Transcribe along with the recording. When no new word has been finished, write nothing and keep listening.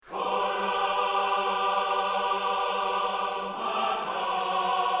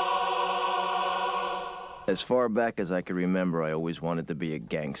As far back as I can remember, I always wanted to be a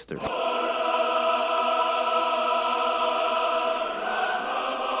gangster.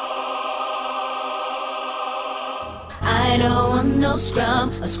 I don't want no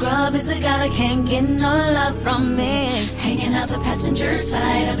scrub. A scrub is a guy that can't get no love from me. Hanging out the passenger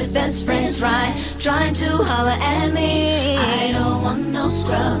side of his best friend's ride, trying to holler at me. I don't want no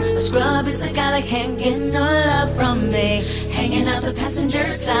scrub. A scrub is a guy that can't get no love from me. Hanging out the passenger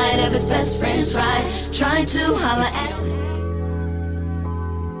side of his best friend's ride, trying to holler at me.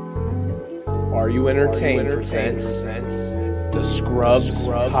 Are You Entertained presents the Scrubs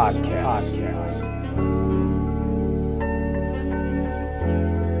Podcast.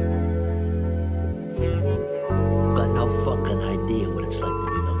 Got no fucking idea what it's like to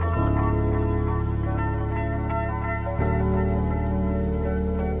be number one.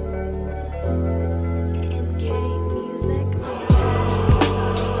 NK Music on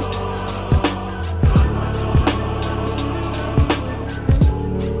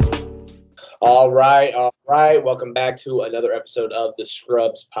All right. Welcome back to another episode of the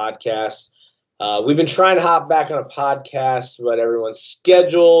Scrubs Podcast. We've been trying to hop back on a podcast, but everyone's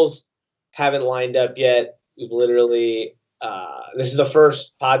schedules haven't lined up yet. We've literally, this is the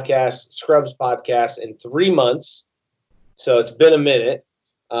first podcast, Scrubs Podcast, in 3 months. So it's been a minute.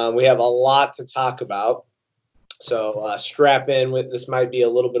 We have a lot to talk about. So strap in. This might be a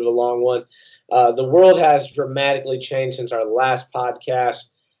little bit of a long one. The world has dramatically changed since our last podcast.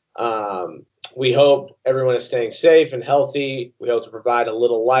 We hope everyone is staying safe and healthy. We hope to provide a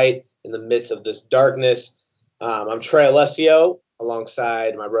little light in the midst of this darkness. I'm Trey Alessio,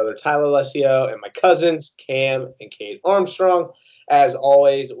 alongside my brother Tyler Alessio and my cousins Cam and Kate Armstrong. As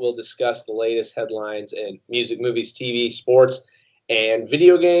always, we'll discuss the latest headlines in music, movies, TV, sports, and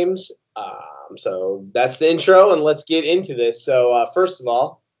video games. So that's the intro, and let's get into this. So first of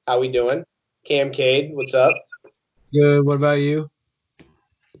all, how we doing? Cam, Cade, what's up? Good. What about you?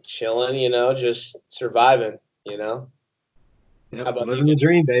 Chilling, just surviving, Yep, How about living you? the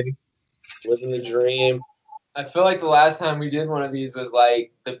dream, baby. Living the dream. I feel like the last time we did one of these was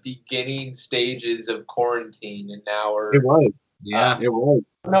like the beginning stages of quarantine, and now we're. It was. Yeah, it was.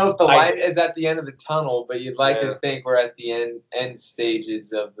 I don't know if the light is at the end of the tunnel, but you'd like Yeah. to think we're at the end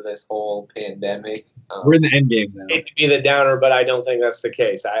stages of this whole pandemic. We're in the end game now. I hate to be the downer, but I don't think that's the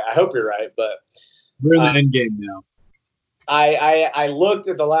case. I hope you're right, but We're in the end game now. I looked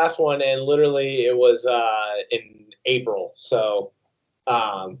at the last one, and literally it was in April. So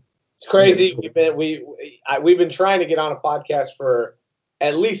it's crazy. We've been trying to get on a podcast for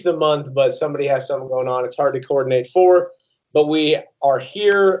at least a month, but somebody has something going on. It's hard to coordinate for, but we are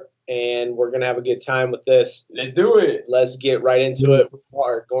here, and we're gonna have a good time with this. Let's do it. Let's get right into it.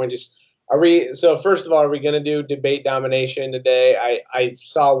 So first of all, are we going to do debate domination today? I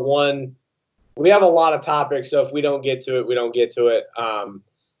saw one. We have a lot of topics, so if we don't get to it, we don't get to it.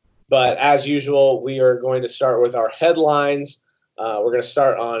 But as usual, we are going to start with our headlines. We're going to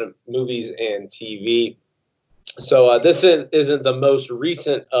start on movies and TV. So this isn't the most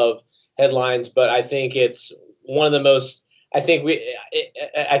recent of headlines, but I think it's one of the most. I think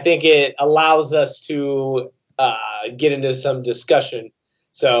it allows us to get into some discussion.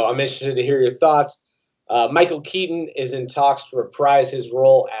 So I'm interested to hear your thoughts. Michael Keaton is in talks to reprise his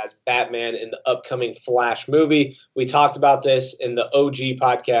role as Batman in the upcoming Flash movie. We talked about this in the OG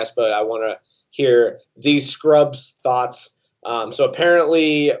podcast, but I want to hear these Scrubs thoughts. So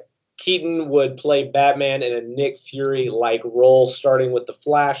apparently Keaton would play Batman in a Nick Fury-like role starting with the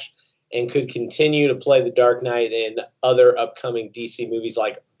Flash, and could continue to play the Dark Knight in other upcoming DC movies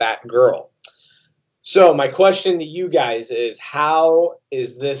like Batgirl. So my question to you guys is, how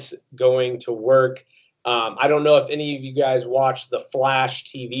is this going to work? I don't know if any of you guys watched the Flash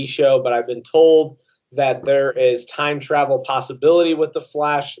TV show, but I've been told that there is time travel possibility with the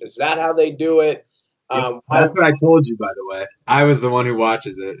Flash. Is that how they do it? That's what I told you, by the way. I was the one who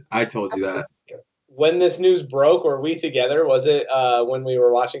watches it. I told you that. When this news broke, were we together? Was it when we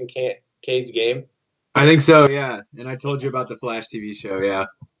were watching Cade's game? I think so, yeah. And I told you about the Flash TV show, yeah.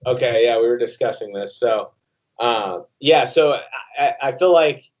 Okay, yeah, we were discussing this. So, so I feel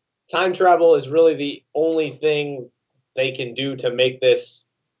like time travel is really the only thing they can do to make this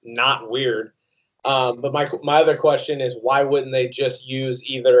not weird. But my other question is, why wouldn't they just use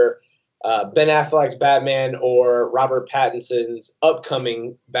either Ben Affleck's Batman or Robert Pattinson's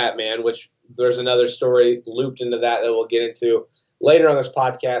upcoming Batman, which there's another story looped into that we'll get into later on this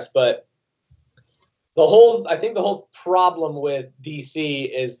podcast. But I think the whole problem with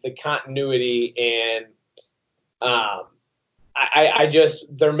DC is the continuity, and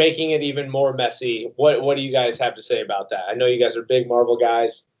they're making it even more messy. What do you guys have to say about that? I know you guys are big Marvel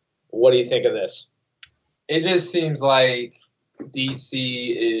guys. What do you think of this? it just seems like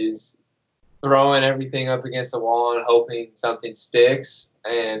DC is throwing everything up against the wall and hoping something sticks,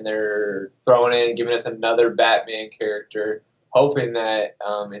 and they're throwing in and giving us another Batman character, hoping that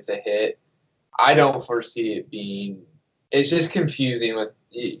it's a hit. I don't foresee it being. It's just confusing. With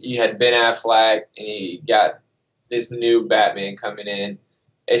you had Ben Affleck and you got this new Batman coming in.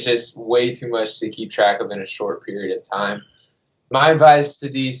 It's just way too much to keep track of in a short period of time. My advice to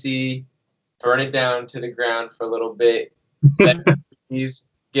DC: burn it down to the ground for a little bit.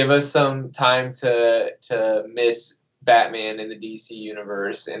 Give us some time to miss Batman in the DC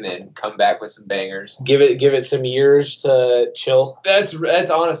universe, and then come back with some bangers. Give it some years to chill. That's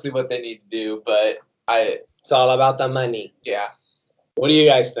honestly what they need to do. But It's all about the money. yeah. What do you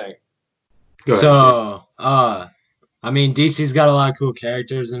guys think? Go ahead. So, I mean, DC's got a lot of cool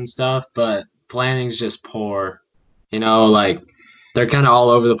characters and stuff, but planning's just poor. You know, like, they're kind of all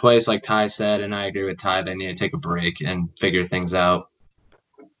over the place, like Ty said, and I agree with Ty. They need to take a break and figure things out.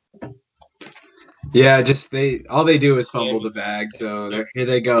 Yeah, all they do is fumble the bag. So here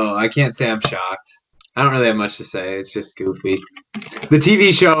they go. I can't say I'm shocked. I don't really have much to say. It's just goofy. The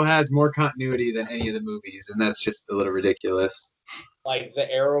TV show has more continuity than any of the movies, and that's just a little ridiculous. Like the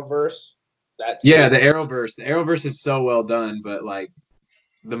Arrowverse? Yeah, the Arrowverse. The Arrowverse is so well done, but like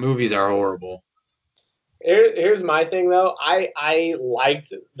the movies are horrible. Here's my thing though. I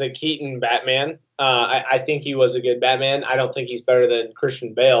liked the Keaton Batman. I think he was a good Batman. I don't think he's better than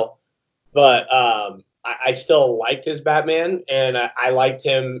Christian Bale, but I still liked his Batman, and I liked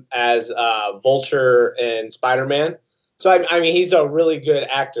him as Vulture and Spider-Man. So I mean, he's a really good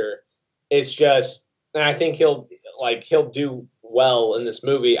actor. It's just, and I think he'll do well in this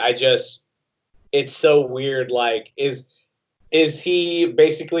movie. It's so weird. Like, is he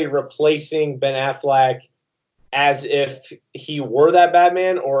basically replacing Ben Affleck as if he were that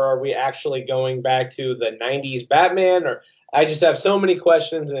Batman, or are we actually going back to the 90s Batman? Or I just have so many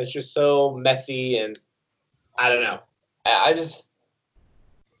questions, and it's just so messy, and I don't know. I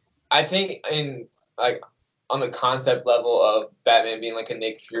think in like on the concept level of Batman being like a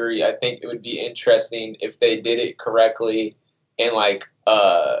Nick Fury, I think it would be interesting if they did it correctly in like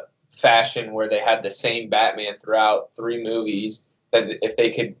fashion where they had the same Batman throughout 3 movies. That if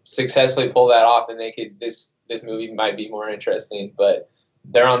they could successfully pull that off, then this movie might be more interesting. But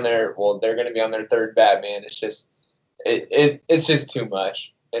they're going to be on their 3rd Batman. It's just it's just too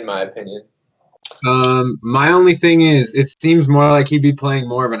much in my opinion. My only thing is, it seems more like he'd be playing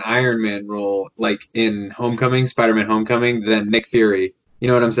more of an Iron Man role, like in Spider-Man Homecoming, than Nick Fury. You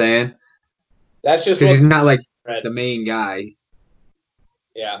know what I'm saying? That's just because he's not like the main guy.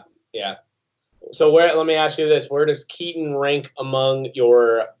 Yeah. So let me ask you this: where does Keaton rank among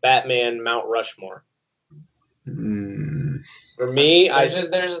your Batman Mount Rushmore? For me, there's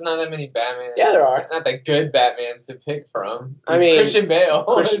just not that many Batman. Yeah, there are. Not that good Batmans to pick from. I mean, Christian Bale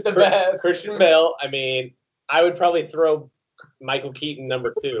is the best. Christian Bale. I mean, I would probably throw Michael Keaton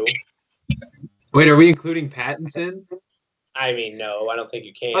number 2. Wait, are we including Pattinson? I mean, no, I don't think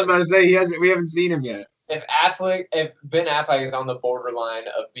you can. I was about to say we haven't seen him yet. If Ben Affleck is on the borderline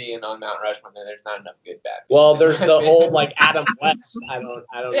of being on Mount Rushmore, then there's not enough good Batman. Well, there's the old like Adam West. I don't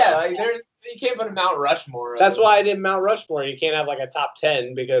yeah, know. like you can't put a Mount Rushmore. That's why I did Mount Rushmore. You can't have like a top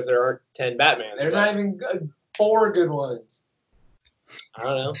 10 because there aren't 10 Batmans. There's not even 4 good ones. I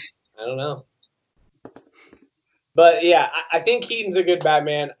don't know. But yeah, I think Keaton's a good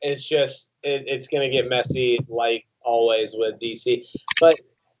Batman. It's just it's gonna get messy like always with DC. But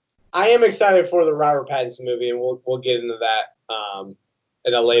I am excited for the Robert Pattinson movie, and we'll get into that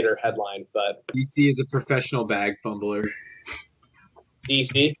in a later headline. But DC is a professional bag fumbler.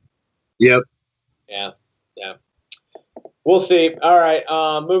 DC. Yep. Yeah. We'll see. All right.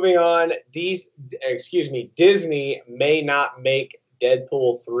 Moving on. Disney may not make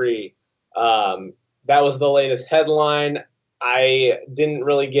Deadpool 3. That was the latest headline. I didn't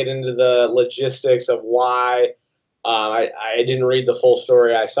really get into the logistics of why. I didn't read the full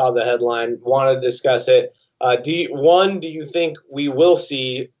story. I saw the headline. Want to discuss it. Do you think we will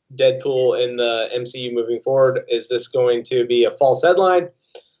see Deadpool in the MCU moving forward? Is this going to be a false headline?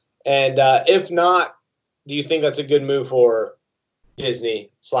 And if not, do you think that's a good move for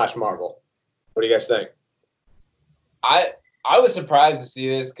Disney/Marvel? What do you guys think? I was surprised to see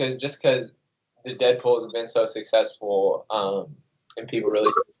this because the Deadpools have been so successful and people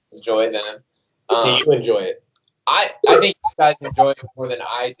really enjoy them. Do you enjoy it? I think you guys enjoy it more than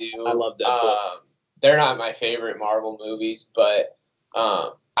I do. I love Deadpool. They're not my favorite Marvel movies, but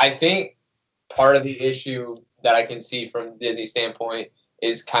I think part of the issue that I can see from Disney's standpoint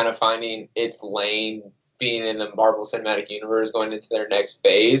is kind of finding its lane being in the Marvel Cinematic Universe going into their next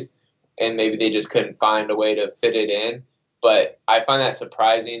phase. and maybe they just couldn't find a way to fit it in. But I find that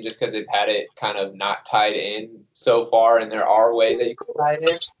surprising just because they've had it kind of not tied in so far, and there are ways that you can tie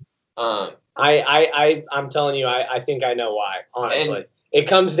it in. I'm telling you, I think I know why, honestly. It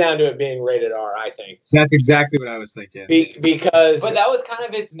comes down to it being rated R, I think. That's exactly what I was thinking. Because But that was kind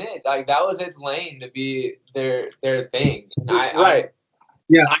of its niche. Like, that was its lane to be their thing. right.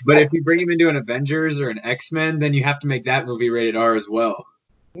 Yeah, but if you bring him into an Avengers or an X-Men, then you have to make that movie rated R as well.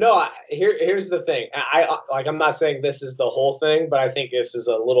 No, here's the thing. I'm not saying this is the whole thing, but I think this is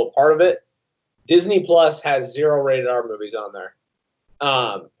a little part of it. Disney Plus has 0 rated R movies on there.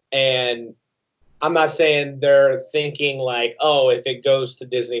 And I'm not saying they're thinking like, oh, if it goes to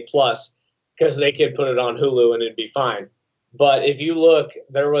Disney Plus, because they could put it on Hulu and it'd be fine. But if you look,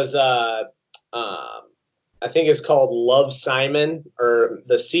 there was I think it's called Love, Simon, or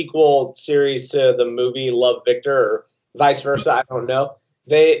the sequel series to the movie Love, Victor, or vice versa. I don't know.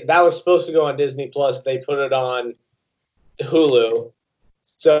 That was supposed to go on Disney Plus. They put it on Hulu.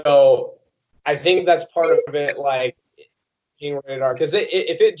 So I think that's part of it, like being rated R. Because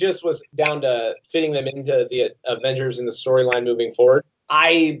if it just was down to fitting them into the Avengers and the storyline moving forward,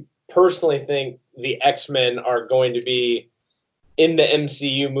 I personally think the X-Men are going to be in the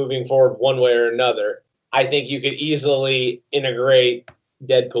MCU moving forward one way or another. I think you could easily integrate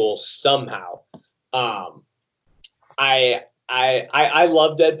Deadpool somehow. I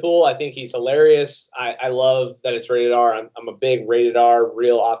love Deadpool. I think he's hilarious. I love that it's rated R. I'm a big rated R,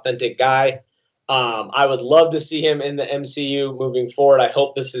 real authentic guy. I would love to see him in the MCU moving forward. I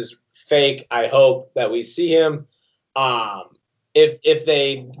hope this is fake. I hope that we see him. If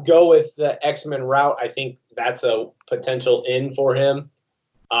they go with the X-Men route, I think that's a potential in for him.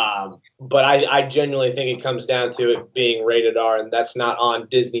 But I genuinely think it comes down to it being rated R, and that's not on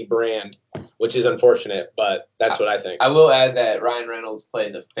Disney brand, which is unfortunate, but that's what I think. I will add that Ryan Reynolds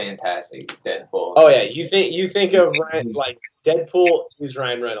plays a fantastic Deadpool. Oh yeah, you think of Ryan, like Deadpool, who's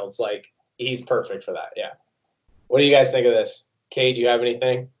Ryan Reynolds, like he's perfect for that. Yeah. What do you guys think of this? Kate, do you have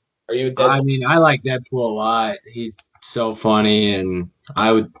anything? Are you a Deadpool? I mean, I like Deadpool a lot. He's so funny, and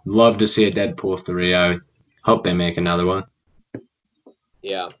I would love to see a Deadpool 3. I hope they make another one.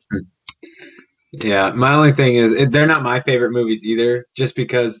 Yeah. Yeah, my only thing is they're not my favorite movies either, just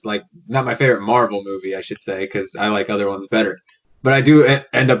because, like, not my favorite Marvel movie, I should say, because I like other ones better. But I do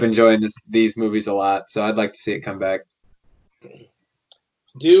end up enjoying these movies a lot, so I'd like to see it come back.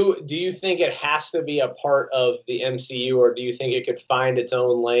 Do you think it has to be a part of the MCU, or do you think it could find its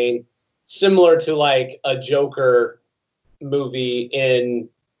own lane, similar to like a Joker movie in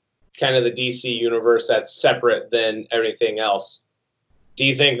kind of the DC universe that's separate than everything else? Do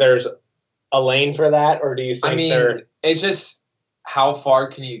you think there's a lane for that, or do you think it's just how far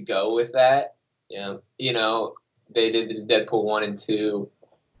can you go with that? Yeah, you know, they did the Deadpool 1 and 2,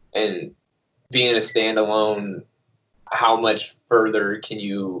 and being a standalone, how much further can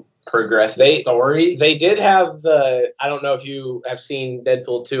you progress the story? They did have I don't know if you have seen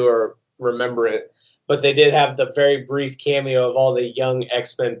Deadpool 2 or remember it, but they did have the very brief cameo of all the young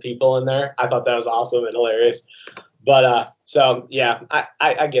X-Men people in there. I thought that was awesome and hilarious. But so yeah,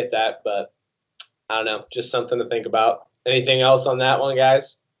 I get that, but I don't know, just something to think about. Anything else on that one,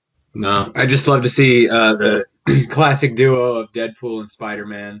 guys? No, I just love to see the classic duo of Deadpool and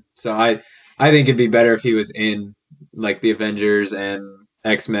Spider-Man. So I think it'd be better if he was in like the Avengers and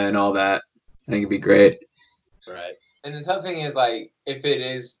X-Men, all that. I think it'd be great. Right. And the tough thing is, like, if it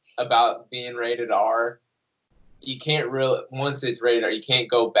is about being rated R, you can't really, once it's rated R, you can't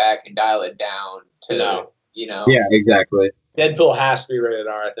go back and dial it down to, you know. Yeah, exactly. Deadpool has to be rated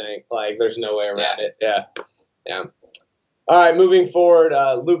R, I think. Like, there's no way around it. Yeah. All right, moving forward,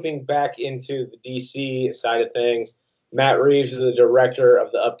 looping back into the DC side of things. Matt Reeves is the director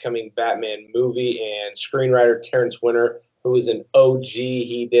of the upcoming Batman movie, and screenwriter Terrence Winter, who is an OG.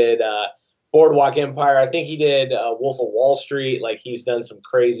 He did Boardwalk Empire. I think he did Wolf of Wall Street. Like, he's done some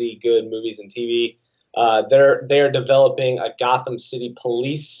crazy good movies and TV. They're developing a Gotham City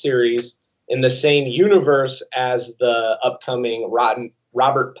Police series in the same universe as the upcoming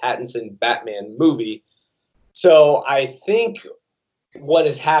Robert Pattinson Batman movie. So I think what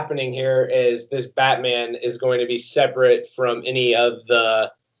is happening here is this Batman is going to be separate from any of the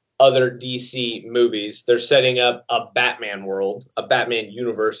other DC movies. They're setting up a Batman world, a Batman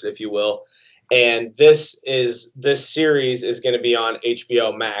universe, if you will. And this series is going to be on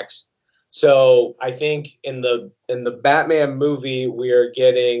HBO Max. So I think in the Batman movie, we are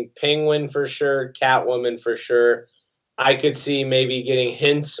getting Penguin for sure, Catwoman for sure. I could see maybe getting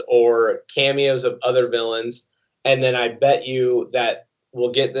hints or cameos of other villains. And then I bet you that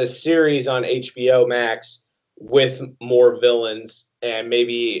we'll get this series on HBO Max with more villains and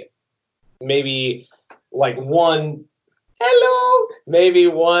maybe maybe like one hello, maybe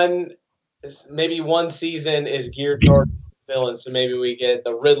one season is geared toward villains. So maybe we get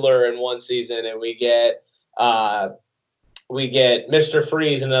the Riddler in one season, and we get Mr.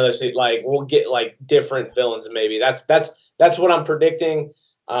 Freeze in another season. Like we'll get like different villains. Maybe that's what I'm predicting.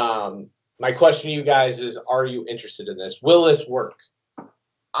 My question to you guys is: are you interested in this? Will this work?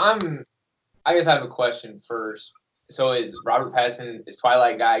 I guess I have a question first. So is Robert Pattinson, is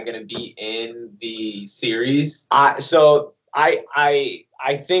Twilight Guy going to be in the series? I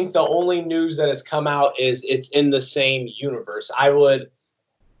think the only news that has come out is it's in the same universe. I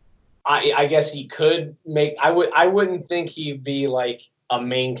guess he could make. I wouldn't think he'd be like a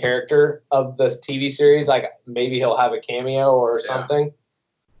main character of the TV series. Like maybe he'll have a cameo or something.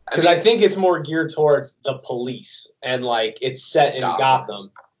 Because I think it's more geared towards the police and like it's set in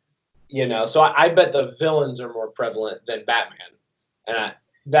Gotham. You know, so I bet the villains are more prevalent than Batman, and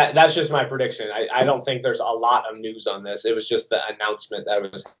that's just my prediction. I don't think there's a lot of news on this. It was just the announcement that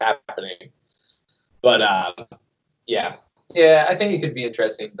was happening. But yeah. Yeah, I think it could be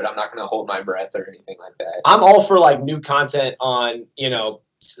interesting, but I'm not going to hold my breath or anything like that. I'm all for like new content on, you know,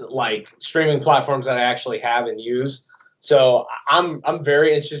 like streaming platforms that I actually have and use. So I'm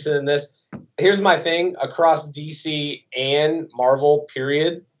very interested in this. Here's my thing: across DC and Marvel,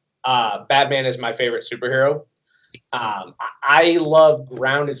 period. Batman is my favorite superhero. I love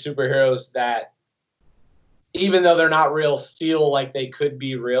grounded superheroes that, even though they're not real, feel like they could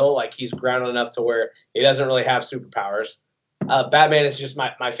be real. Like he's grounded enough to where he doesn't really have superpowers. Batman is just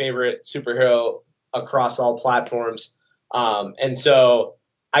my favorite superhero across all platforms. And so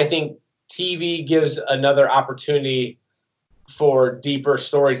I think TV gives another opportunity for deeper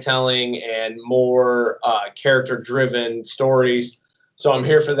storytelling and more character-driven stories. So I'm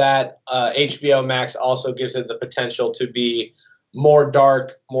here for that. HBO Max also gives it the potential to be more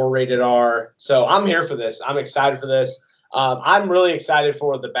dark, more rated R. So I'm here for this. I'm excited for this. I'm really excited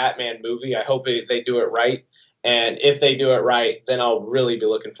for the Batman movie. I hope they do it right. And if they do it right, then I'll really be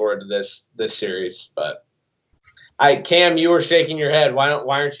looking forward to this series. But Cam, you were shaking your head. Why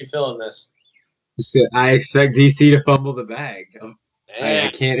aren't you feeling this? I expect DC to fumble the bag. I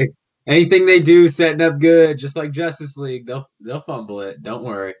can't. Anything they do setting up good, just like Justice League, they'll fumble it. Don't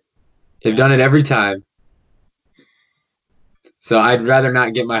worry. They've done it every time. So I'd rather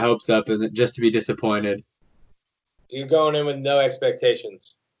not get my hopes up and just to be disappointed. You're going in with no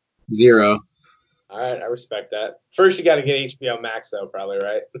expectations. 0. All right, I respect that. First, you got to get HBO Max, though, probably,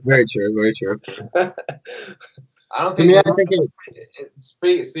 right? Very true. Very true. I don't think.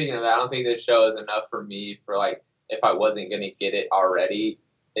 Speaking of that, I don't think this show is enough for me. For like, if I wasn't gonna get it already,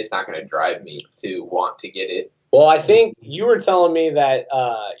 it's not going to drive me to want to get it. Well, I think you were telling me that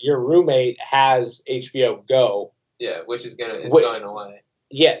your roommate has HBO Go. Yeah, which is going away.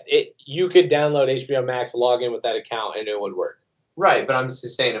 Yeah, you could download HBO Max, log in with that account, and it would work. Right, but I'm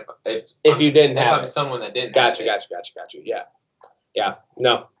just saying if you didn't have I'm it. someone that didn't. Gotcha. Yeah.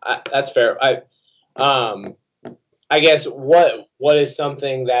 No, that's fair. I guess what is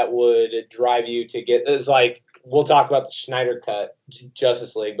something that would drive you to get this? Like, we'll talk about the Snyder Cut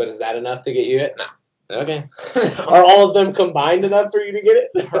Justice League, but is that enough to get you it? No. Okay. Are all of them combined enough for you to get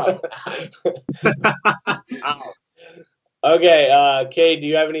it? Okay, Kay, do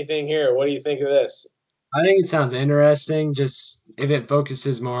you have anything here? What do you think of this? I think it sounds interesting, just if it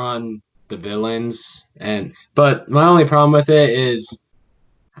focuses more on the villains. But my only problem with it is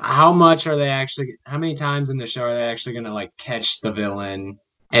how many times in the show are they actually going to like catch the villain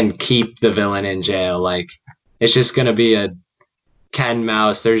and keep the villain in jail? Like, it's just going to be a cat and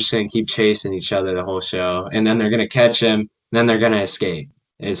mouse. They're just going to keep chasing each other the whole show, and then they're going to catch him, and then they're going to escape,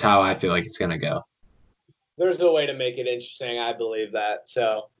 is how I feel like it's going to go. There's a way to make it interesting. I believe that.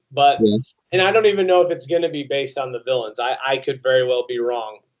 So, but, yeah. And I don't even know if it's going to be based on the villains. I could very well be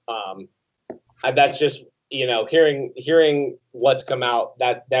wrong. That's just, hearing what's come out,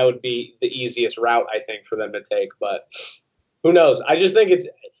 that would be the easiest route, I think, for them to take. But who knows? I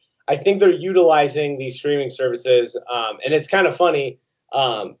think they're utilizing these streaming services. And it's kind of funny.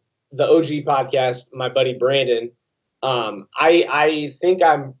 The OG podcast, my buddy Brandon, I think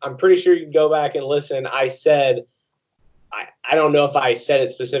I'm pretty sure you can go back and listen. I said, I don't know if I said it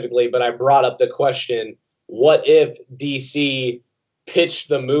specifically, but I brought up the question, what if DC pitched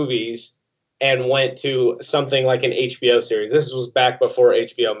the movies and went to something like an HBO series? This was back before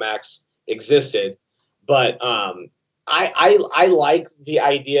HBO Max existed. But I like the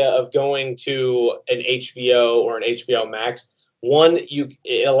idea of going to an HBO or an HBO Max. One,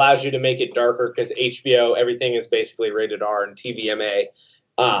 it allows you to make it darker because HBO, everything is basically rated R and TVMA.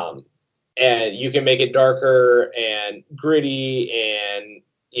 And you can make it darker and gritty and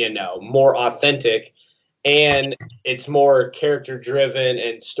more authentic, and it's more character driven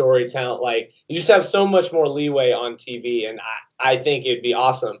and storytelling. Like, you just have so much more leeway on TV, and I think it'd be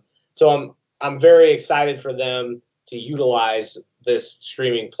awesome. So I'm very excited for them to utilize this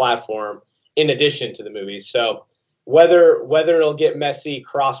streaming platform in addition to the movies. So whether it'll get messy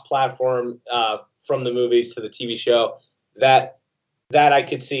cross-platform from the movies to the TV show, that I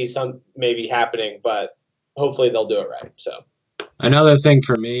could see some maybe happening, but hopefully they'll do it right. So Another thing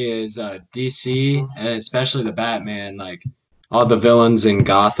for me is DC, and especially the Batman, like all the villains in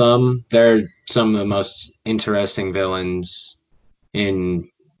Gotham, they're some of the most interesting villains in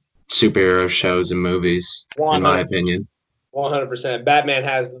superhero shows and movies, in my opinion. 100%. Batman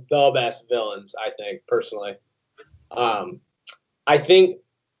has the best villains, I think, personally. I think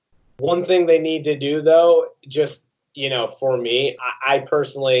one thing they need to do, though, just, for me, I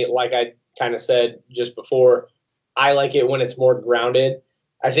personally, like I kind of said just before, I like it when it's more grounded.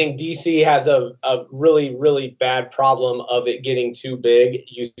 I think DC has a really, really bad problem of it getting too big.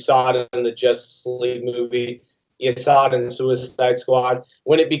 You saw it in the Justice League movie. You saw it in Suicide Squad.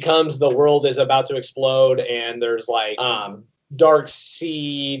 When it becomes the world is about to explode and there's like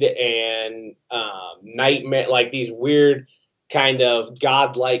Darkseid and Nightmare, like these weird kind of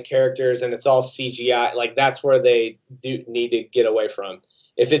godlike characters, and it's all CGI. Like, that's where they do need to get away from.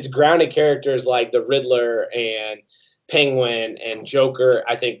 If it's grounded characters like the Riddler and Penguin and Joker,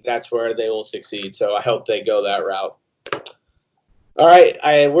 I think that's where they will succeed. So I hope they go that route. All right,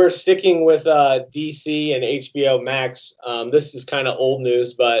 we're sticking with DC and HBO Max. This is kind of old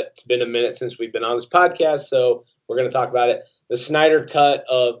news, but it's been a minute since we've been on this podcast, so we're going to talk about it. The Snyder Cut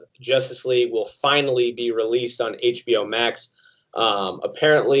of Justice League will finally be released on HBO Max.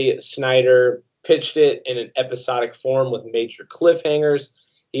 Apparently, Snyder pitched it in an episodic form with major cliffhangers.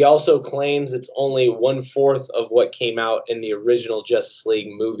 He also claims it's only 1/4 of what came out in the original Justice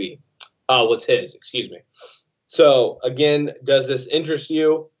League movie. Was his, excuse me. So, again, does this interest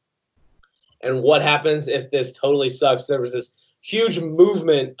you? And what happens if this totally sucks? There was this huge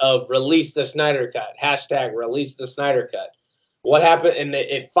movement of release the Snyder Cut, hashtag release the Snyder Cut. What happened? And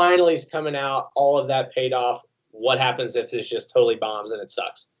it finally is coming out. All of that paid off. What happens if this just totally bombs and it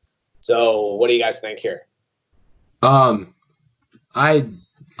sucks? So, what do you guys think here?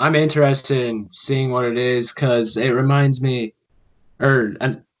 I'm interested in seeing what it is because it reminds me,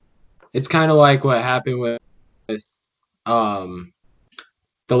 it's kind of like what happened with The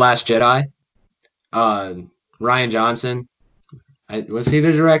Last Jedi. Rian Johnson, was he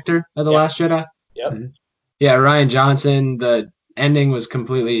the director of The Last Jedi? Yep. Yeah, Rian Johnson. The ending was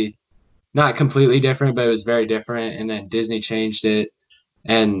not completely different, but it was very different. And then Disney changed it,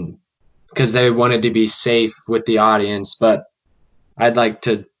 and because they wanted to be safe with the audience, but I'd like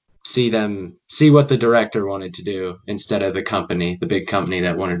to see what the director wanted to do instead of the big company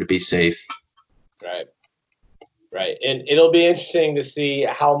that wanted to be safe. Right. And it'll be interesting to see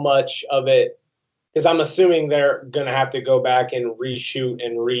how much of it, because I'm assuming they're going to have to go back and reshoot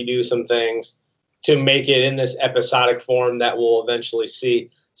and redo some things to make it in this episodic form that we'll eventually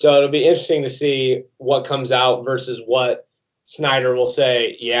see. So it'll be interesting to see what comes out versus what Snyder will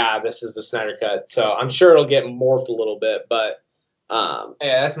say, yeah, this is the Snyder Cut. So I'm sure it'll get morphed a little bit, but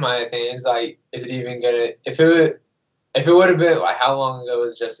yeah, that's my thing. Is like, is it even gonna? If it would have been, like, how long ago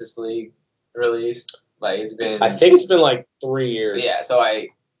was Justice League released? Like, it's been. I think it's been like 3 years. Yeah, so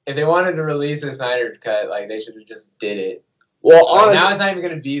if they wanted to release the Snyder Cut, like, they should have just did it. Well, Like, honestly, now it's not even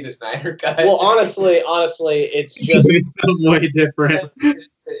gonna be the Snyder Cut. well, honestly, it's just It's way different.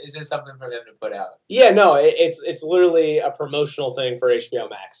 It's just something for them to put out. yeah, no, it's literally a promotional thing for HBO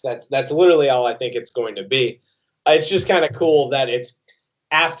Max. That's literally all I think it's going to be. It's just kind of cool that it's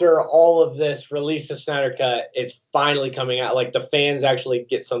after all of this release of Snyder Cut, it's finally coming out. Like, the fans actually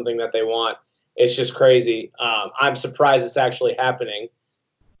get something that they want. It's just crazy. I'm surprised it's actually happening.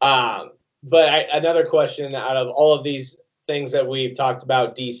 But another question, out of all of these things that we've talked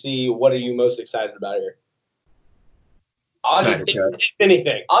about, DC, what are you most excited about here? If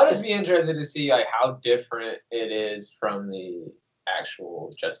anything. I'll just be interested to see, like, how different it is from the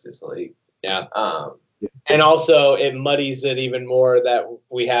actual Justice League. Yeah. And also, it muddies it even more that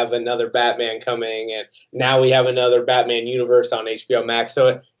we have another Batman coming, and now we have another Batman universe on HBO Max.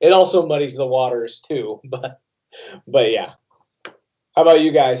 So it also muddies the waters too. But yeah. How about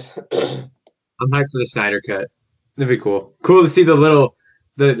you guys? I'm hyped for the Snyder Cut. That'd be cool. Cool to see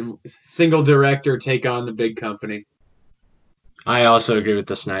the single director take on the big company. I also agree with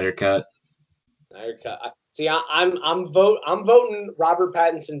the Snyder Cut. Snyder Cut. See, I'm voting Robert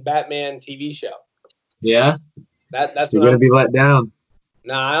Pattinson Batman TV show. Yeah. That's You're what gonna be let down.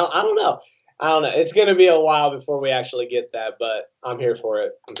 No, I don't know. I don't know. It's going to be a while before we actually get that, but I'm here for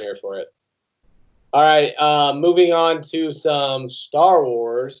it. All right, moving on to some Star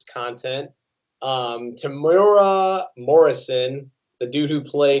Wars content. Tamura Morrison, the dude who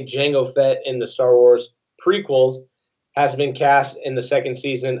played Jango Fett in the Star Wars prequels, has been cast in the second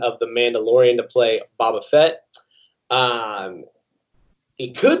season of The Mandalorian to play Boba Fett.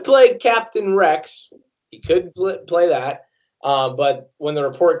 He could play Captain Rex. He could play that. But when the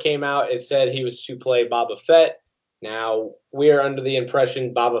report came out, it said he was to play Boba Fett. Now, we are under the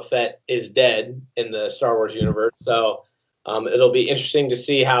impression Boba Fett is dead in the Star Wars universe. So it'll be interesting to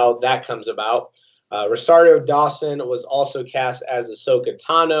see how that comes about. Rosario Dawson was also cast as Ahsoka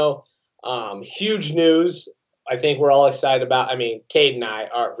Tano. Huge news. I think we're all excited about. I mean, Cade and I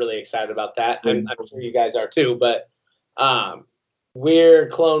are really excited about that. I'm sure you guys are too. But we're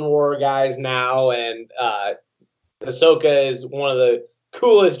Clone War guys now, and Ahsoka is one of the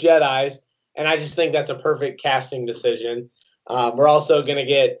coolest Jedis, and I just think that's a perfect casting decision. We're also going to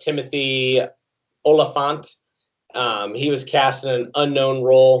get Timothy Oliphant. He was cast in an unknown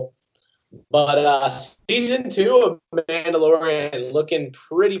role. But season 2 of Mandalorian looking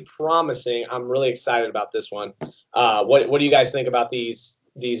pretty promising. I'm really excited about this one. What do you guys think about these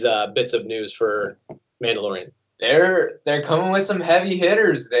bits of news for Mandalorian? They're coming with some heavy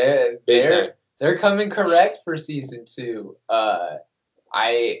hitters. They're coming correct for season 2.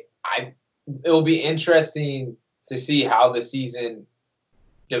 It will be interesting to see how the season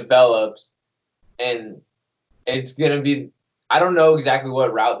develops, and it's gonna be. I don't know exactly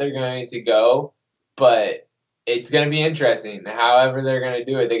what route they're going to go, but it's going to be interesting. However they're going to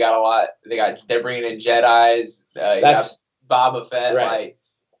do it, they got a lot. They're bringing in Jedis. That's Boba Fett. Right. Like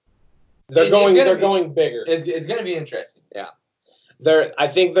they're going bigger. It's going to be interesting. Yeah, I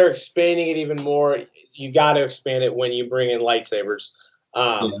think they're expanding it even more. You got to expand it when you bring in lightsabers,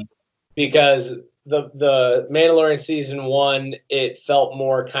 because the Mandalorian season 1 it felt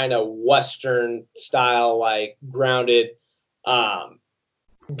more kind of Western style, like grounded.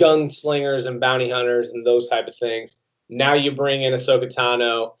 Gunslingers and bounty hunters and those type of things. Now you bring in Ahsoka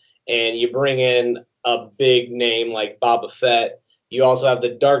Tano and you bring in a big name like Boba Fett. You also have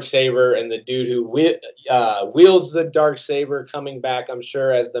the Darksaber and the dude who wields the Darksaber coming back, I'm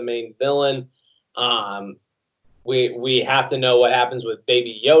sure, as the main villain. We have to know what happens with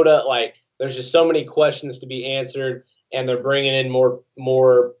Baby Yoda. Like, there's just so many questions to be answered, and they're bringing in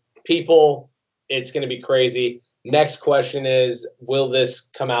more people. It's going to be crazy. Next question is, will this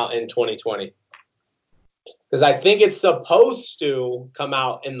come out in 2020? Because I think it's supposed to come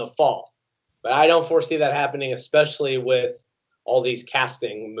out in the fall, but I don't foresee that happening, especially with all these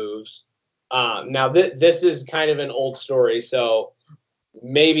casting moves. Now, this is kind of an old story, so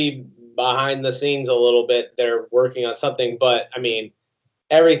maybe behind the scenes a little bit, they're working on something, but, I mean,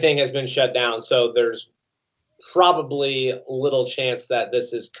 everything has been shut down, so there's probably little chance that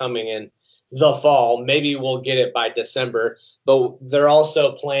this is coming in the fall. Maybe we'll get it by December, but they're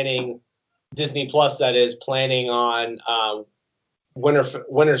also planning, Disney Plus that is, planning on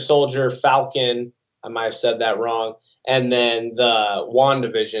Winter Soldier, Falcon, I might have said that wrong, and then the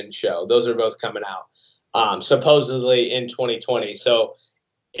WandaVision show. Those are both coming out supposedly in 2020. So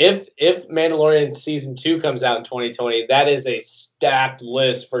if Mandalorian season 2 comes out in 2020, that is a stacked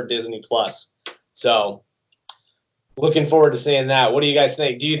list for Disney Plus. So looking forward to seeing that. What do you guys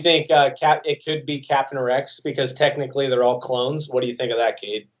think? Do you think it could be Captain Rex, because technically they're all clones? What do you think of that,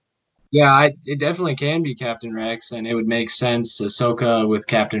 Cade? Yeah, it definitely can be Captain Rex, and it would make sense. Ahsoka with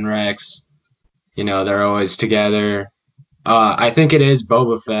Captain Rex, they're always together. I think it is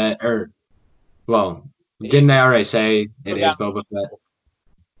Boba Fett, didn't they already say it is Boba Fett?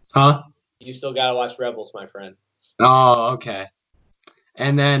 Huh? You still got to watch Rebels, my friend. Oh, okay.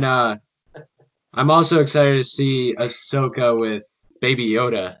 And then I'm also excited to see Ahsoka with Baby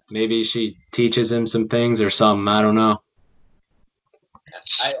Yoda. Maybe she teaches him some things or something. I don't know.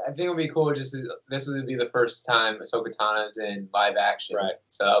 I think it would be cool. This would be the first time Ahsoka Tano's in live action. Right.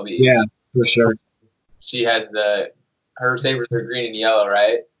 So that'll be. Yeah, for sure. She has her sabers are green and yellow,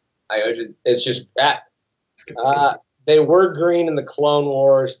 right? It's just that. They were green in the Clone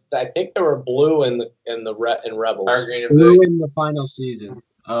Wars. I think they were blue in Rebels. Are green and Blue blue in the final season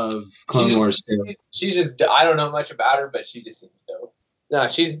of Clone Wars. She's just. I don't know much about her, but she just seems dope. No,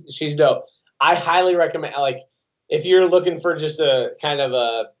 she's dope. I highly recommend, if you're looking for just a kind of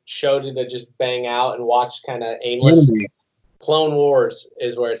a show to just bang out and watch kind of aimless, Clone Wars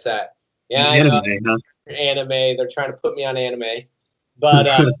is where it's at. Yeah, anime. They're trying to put me on anime, but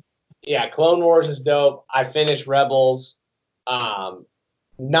yeah, Clone Wars is dope. I finished Rebels.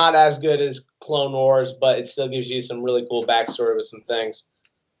 Not as good as Clone Wars, but it still gives you some really cool backstory with some things.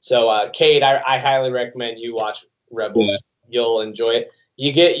 So, Kate, I highly recommend you watch Rebels. Yeah. You'll enjoy it.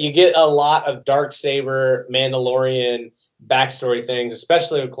 You get a lot of Darksaber, Mandalorian backstory things,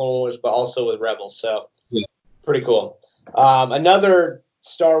 especially with Clone Wars, but also with Rebels. So, Yeah. pretty cool. Another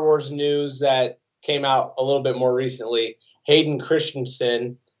Star Wars news that came out a little bit more recently: Hayden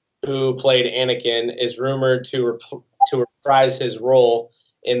Christensen, who played Anakin, is rumored to reprise his role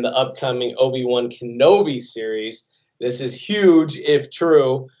in the upcoming Obi-Wan Kenobi series. This is huge if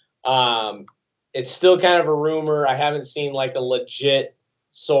true. It's still kind of a rumor. I haven't seen like a legit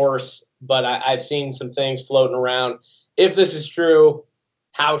source, but I've seen some things floating around. If this is true,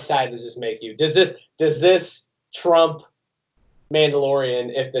 how excited does this make you? Does this trump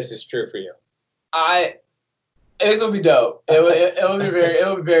Mandalorian if this is true for you? This will be dope. It will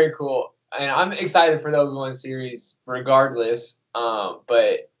be very cool, and I'm excited for the Obi-Wan series regardless.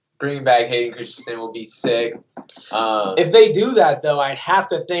 But bringing back Hayden Christensen will be sick. If they do that, though, I'd have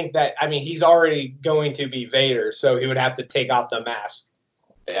to think that, I mean, he's already going to be Vader, so he would have to take off the mask.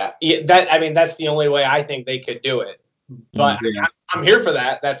 Yeah. That's the only way I think they could do it. But Yeah. I'm here for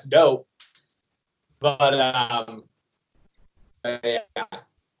that. That's dope. But yeah.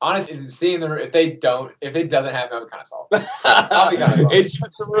 Honestly, seeing if it doesn't happen, I'm kind of salty. I'll be kind of salty. It's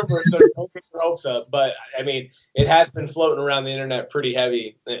just a rumor, so don't get your hopes up. But I mean, it has been floating around the internet pretty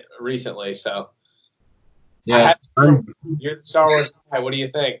heavy recently. So Yeah, you're the Star Wars guy. What do you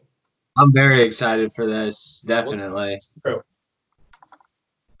think? I'm very excited for this. Definitely. True.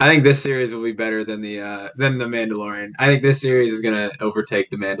 I think this series will be better than the Mandalorian. I think this series is gonna overtake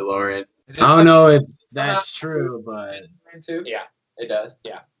the Mandalorian. I don't know if that's true, but Yeah, It does.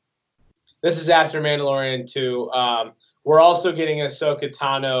 this is after Mandalorian 2. We're also getting Ahsoka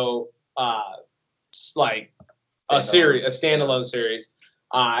Tano, like a standalone series.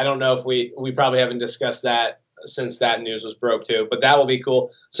 I don't know if we probably haven't discussed that since that news was broke too, but that will be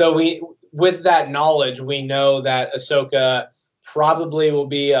cool. So with that knowledge, we know that Ahsoka probably will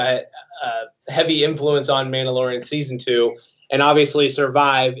be a heavy influence on Mandalorian season 2, and obviously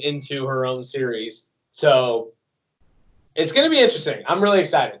survive into her own series. So it's going to be interesting. I'm really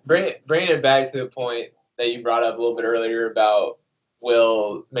excited. Bringing it back to the point that you brought up a little bit earlier about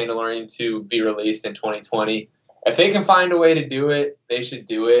will Mandalorian 2 be released in 2020. If they can find a way to do it, they should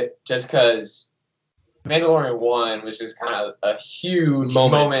do it, just because Mandalorian 1 was just kind of a huge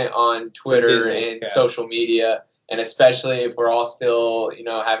moment on Twitter Disney, and social media, and especially if we're all still,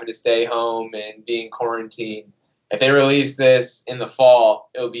 having to stay home and being quarantined. If they release this in the fall,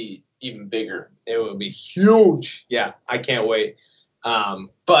 it'll be even bigger. It would be huge. Yeah, I can't wait.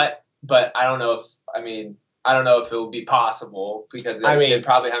 But I don't know if it will be possible because they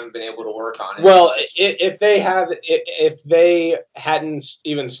probably haven't been able to work on it. Well, if they hadn't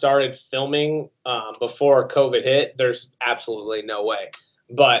even started filming before COVID hit, there's absolutely no way.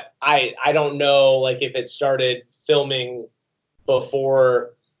 But I don't know, like, if it started filming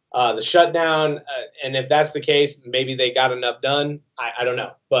before the shutdown, and if that's the case, maybe they got enough done. I don't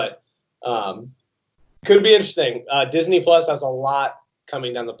know, but could be interesting. Disney Plus has a lot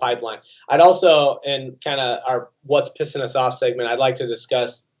coming down the pipeline. I'd also, in kind of our what's pissing us off segment, I'd like to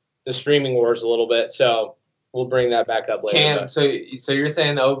discuss the streaming wars a little bit. So we'll bring that back up later. Cam, so you're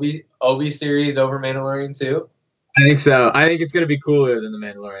saying the Obi series over Mandalorian 2? I think so. I think it's gonna be cooler than the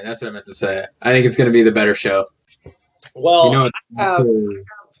Mandalorian. That's what I meant to say. I think it's gonna be the better show. Well,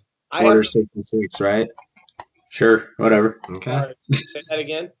 Order 66, right? Sure, whatever. Okay. Say that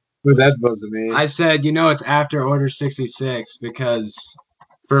again. What's that supposed to mean? I said, it's after Order 66 because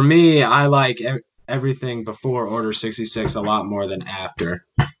for me, I like everything before Order 66 a lot more than after.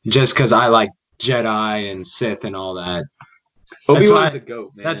 Just because I like Jedi and Sith and all that. Obi-Wan's the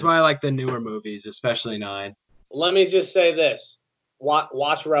GOAT, man. That's why I like the newer movies, especially 9. Let me just say this: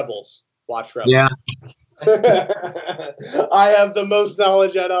 watch Rebels. Watch Rebels. Yeah. I have the most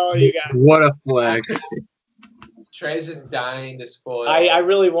knowledge on all of you guys. What a flex. Trey's just dying to spoil. I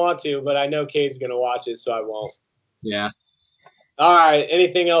really want to, but I know Kate's gonna watch it, so I won't. Yeah. All right.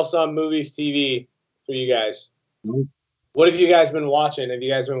 Anything else on movies, TV for you guys? Nope. What have you guys been watching? Have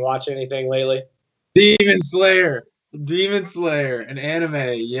you guys been watching anything lately? Demon Slayer, an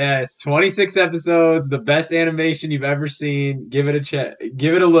anime. Yes, 26 episodes, the best animation you've ever seen. Give it a check.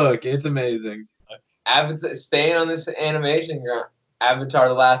 Give it a look. It's amazing. Staying on this animation, Avatar: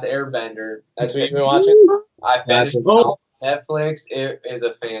 The Last Airbender. That's what you've been watching? I finished it on Netflix. It is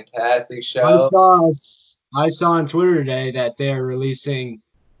a fantastic show. I saw on Twitter today that they're releasing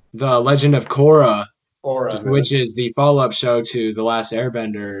The Legend of Korra, which is the follow-up show to The Last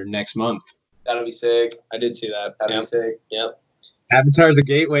Airbender, next month. That'll be sick. I did see that. That'll be sick. Yep. Avatar's a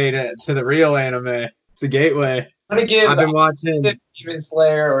gateway to the real anime. It's a gateway. I'm gonna give I've been watching. Demon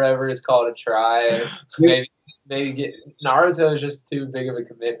Slayer or whatever it's called to try. Maybe get Naruto is just too big of a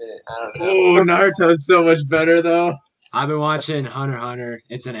commitment. I don't know. Oh, Naruto is so much better though. I've been watching Hunter x Hunter.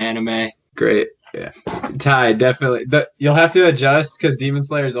 It's an anime. Great. Yeah. Ty, definitely. You'll have to adjust because Demon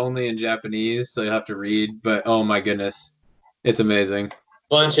Slayer is only in Japanese, so you'll have to read. But oh my goodness, it's amazing.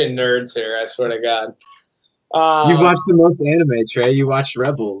 Bunch of nerds here, I swear to God. You've watched the most anime, Trey. You watched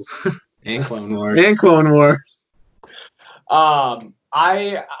Rebels And Clone Wars. and Clone Wars.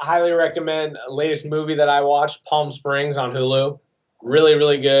 I highly recommend the latest movie that I watched, Palm Springs on Hulu. Really,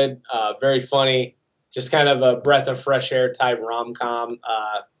 really good. Very funny. Just kind of a breath of fresh air type rom-com.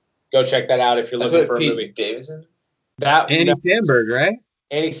 Go check that out if you're looking for a movie. Davidson? Andy Samberg, right?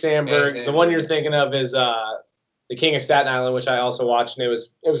 Andy Samberg. The one you're thinking of is The King of Staten Island, which I also watched, and it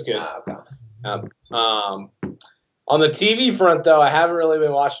was good. On the TV front, though, I haven't really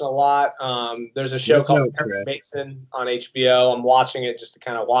been watching a lot. There's a show called Perry Mason on HBO. I'm watching it just to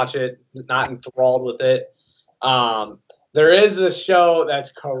kind of watch it, not enthralled with it. There is a show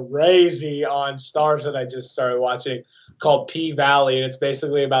that's crazy on Stars that I just started watching called P Valley, and it's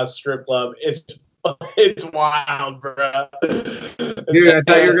basically about strip club. It's wild, bro. Dude, I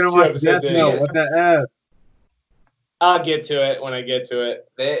thought you were gonna watch Death Note. What the F? I'll get to it when I get to it.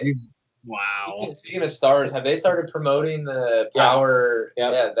 Wow. Speaking of Stars, have they started promoting the Power?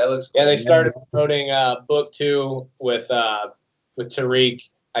 Yeah, that looks cool. Yeah, they started promoting book 2 with Tariq.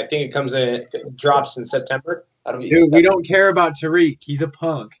 I think it drops in September. Dude, we don't care about Tariq. He's a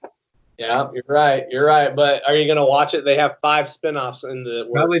punk. Yeah, you're right. But are you gonna watch it? They have 5 spinoffs in the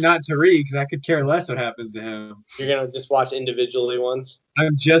works. Probably not Tariq, because I could care less what happens to him. You're gonna just watch individually ones?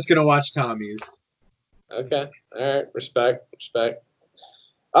 I'm just gonna watch Tommy's. Okay. All right. Respect.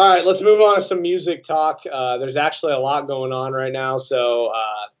 All right, let's move on to some music talk. There's actually a lot going on right now, so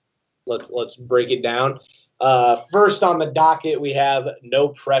let's break it down. First on the docket, we have No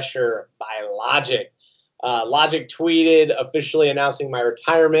Pressure by Logic. Logic tweeted officially announcing my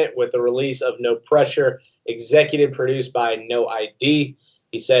retirement with the release of No Pressure, executive produced by No ID.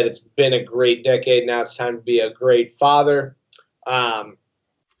 He said, "It's been a great decade. Now it's time to be a great father."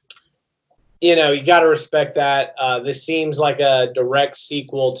 You got to respect that. This seems like a direct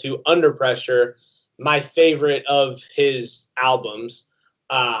sequel to Under Pressure, my favorite of his albums.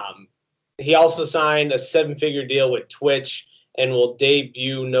 He also signed a 7-figure deal with Twitch and will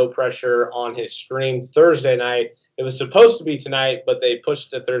debut No Pressure on his stream Thursday night. It was supposed to be tonight, but they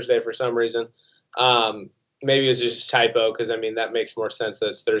pushed it to Thursday for some reason. Maybe it was just a typo because, that makes more sense that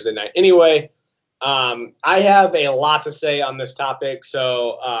it's Thursday night. Anyway, I have a lot to say on this topic,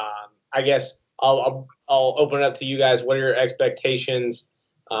 so I guess I'll open it up to you guys. What are your expectations?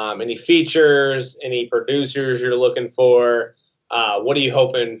 Any features? Any producers you're looking for? What are you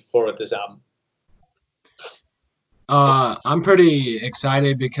hoping for with this album? I'm pretty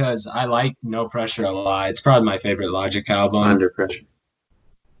excited because I like No Pressure a lot. It's probably my favorite Logic album.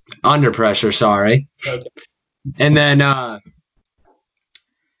 Under Pressure, sorry. Okay. And then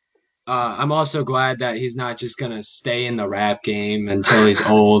I'm also glad that he's not just going to stay in the rap game until he's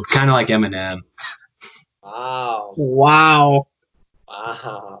old, kind of like Eminem. Wow.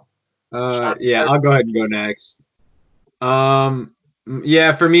 Yeah, I'll go ahead and go next.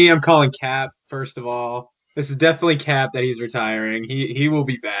 Yeah, for me, I'm calling Cap, first of all. This is definitely Cap that he's retiring. He will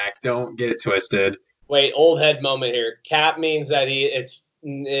be back. Don't get it twisted. Wait, old head moment here. Cap means that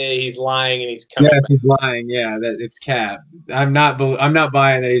he's lying and he's coming back. He's lying. Yeah, it's Cap. I'm not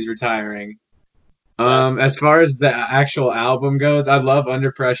buying that he's retiring. As far as the actual album goes, I love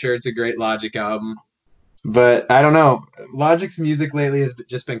Under Pressure. It's a great Logic album. But I don't know. Logic's music lately has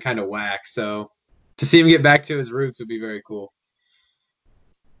just been kind of whack. So to see him get back to his roots would be very cool.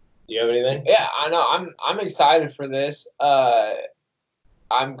 Do you have anything? Yeah, I know. I'm excited for this.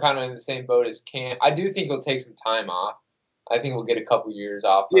 I'm kind of in the same boat as Cam. I do think he'll take some time off. I think we'll get a couple years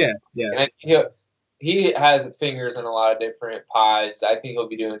off. Yeah. And he has fingers in a lot of different pies. I think he'll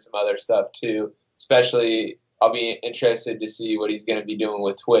be doing some other stuff too. Especially, I'll be interested to see what he's going to be doing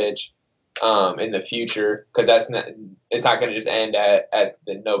with Twitch in the future, because it's not going to just end at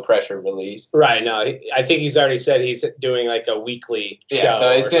the No Pressure release. Right. No, I think he's already said he's doing like a weekly show. Yeah. So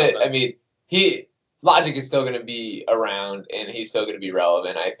it's gonna. Logic is still going to be around, and he's still going to be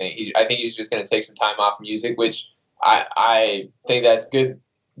relevant. I think he's just going to take some time off music, which I think that's good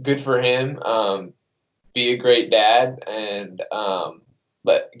for him. Be a great dad, and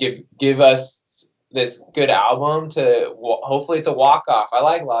but give us this good album to hopefully it's a walk off. I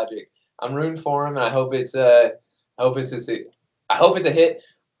like Logic. I'm rooting for him, and I hope it's a hit.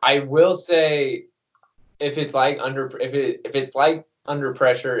 I will say, if it's like Under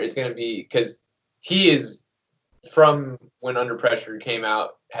Pressure, it's going to be because he is from when Under Pressure came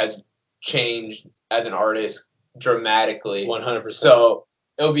out has changed as an artist dramatically. 100%. So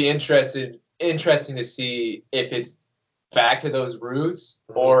it'll be interesting to see if it's back to those roots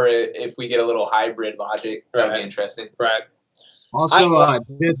or if we get a little hybrid Logic. That'll be interesting. Right. Also,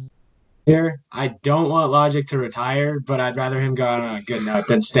 this year, I don't want Logic to retire, but I'd rather him go on a good note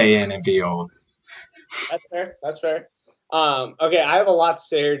than stay in and be old. That's fair. That's fair. Okay, I have a lot to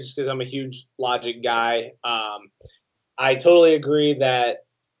say here just because I'm a huge Logic guy. I totally agree that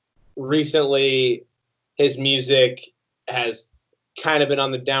recently his music has kind of been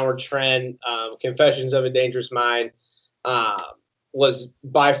on the downward trend. Confessions of a Dangerous Mind was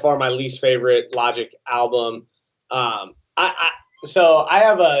by far my least favorite Logic album. So I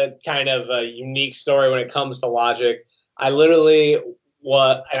have a kind of a unique story when it comes to Logic. I literally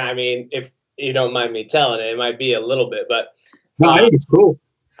and I mean, if you don't mind me telling it might be a little bit, but No, I think it's cool.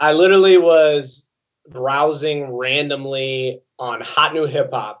 I literally was browsing randomly on Hot New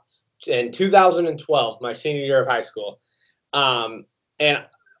Hip Hop in 2012, my senior year of high school. And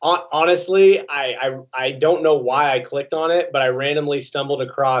honestly, I don't know why I clicked on it, but I randomly stumbled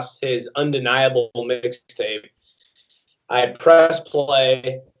across his Undeniable mixtape. I pressed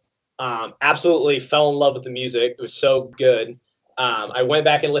play, absolutely fell in love with the music. It was so good. I went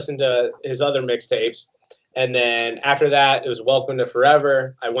back and listened to his other mixtapes. And then after that, it was Welcome to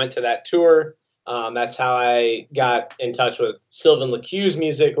Forever. I went to that tour. That's how I got in touch with Sylvan LeCue's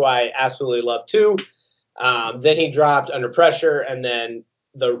music, who I absolutely love too. Then he dropped Under Pressure, and then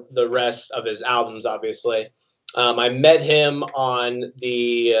the rest of his albums, obviously. I met him on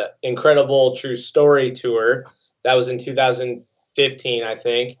the Incredible True Story tour. That was in 2015, I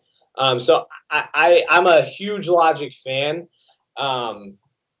think. So I'm a huge Logic fan. I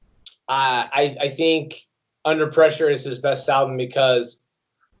think Under Pressure is his best album because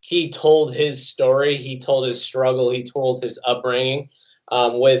he told his story, he told his struggle, he told his upbringing.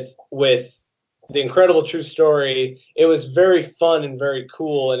 With the Incredible True Story, it was very fun and very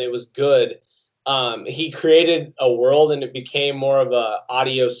cool, and it was good. He created a world, and it became more of a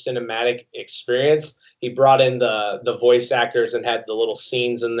audio cinematic experience. He brought in the voice actors and had the little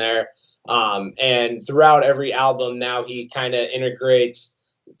scenes in there. And throughout every album, now he kind of integrates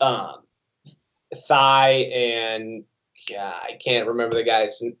Thigh and I can't remember the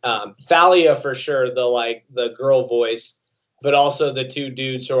guys. Thalia for sure, the girl voice, but also the two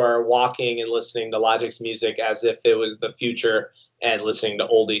dudes who are walking and listening to Logic's music as if it was the future and listening to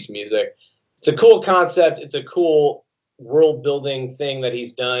oldies music. It's a cool concept. It's a cool world building thing that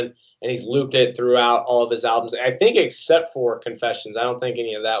he's done, and he's looped it throughout all of his albums. I think except for Confessions. I don't think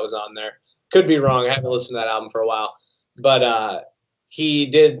any of that was on there. Could be wrong. I haven't listened to that album for a while. But he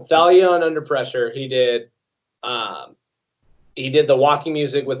did Thalia on Under Pressure. He did the walking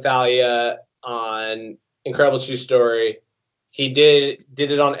music with Thalia on Incredible True Story. He did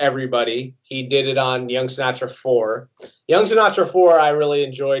it on Everybody. He did it on Young Sinatra 4. Young Sinatra 4 I really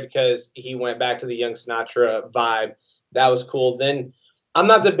enjoyed because he went back to the Young Sinatra vibe. That was cool. Then I'm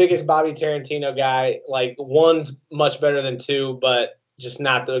not the biggest Bobby Tarantino guy. Like, 1's much better than 2, but just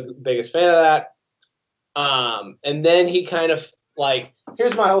not the biggest fan of that. And then he kind of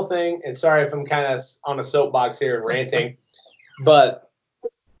here's my whole thing. And sorry if I'm kind of on a soapbox here and ranting, but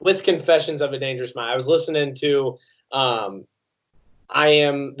with Confessions of a Dangerous Mind, I was listening to I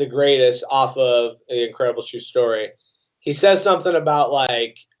Am the Greatest off of The Incredible True Story. He says something about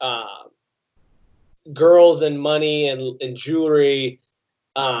girls and money and jewelry.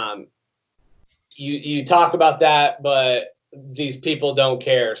 You talk about that, but these people don't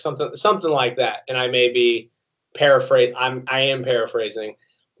care. Something like that. And I may be I am paraphrasing,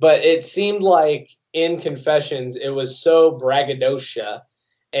 but it seemed like in Confessions it was so braggadocio,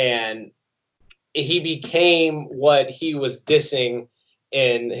 and he became what he was dissing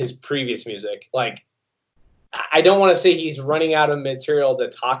in his previous music. Like, I don't want to say he's running out of material to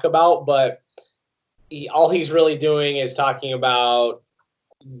talk about, but all he's really doing is talking about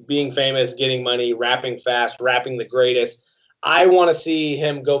being famous, getting money, rapping fast, rapping the greatest. I want to see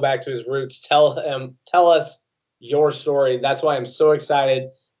him go back to his roots. Tell us your story. That's why I'm so excited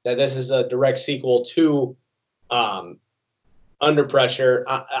that this is a direct sequel to Under Pressure.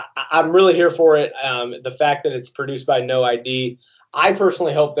 I'm really here for it. The fact that it's produced by No ID. I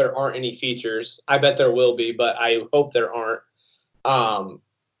personally hope there aren't any features. I bet there will be, but I hope there aren't.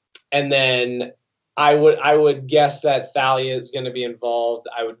 And then I would guess that Thalia is going to be involved.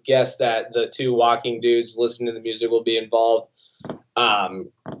 I would guess that the two walking dudes listening to the music will be involved.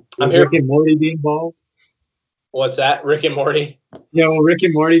 I'm here. Rick and Morty be involved? What's that? Rick and Morty? Yeah, will Rick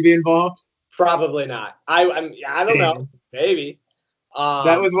and Morty be involved? Probably not. I don't know. Maybe.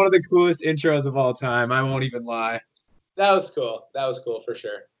 That was one of the coolest intros of all time. I won't even lie. That was cool. That was cool for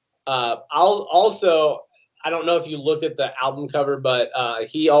sure. I don't know if you looked at the album cover, but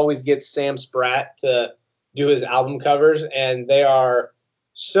he always gets Sam Spratt to do his album covers, and they are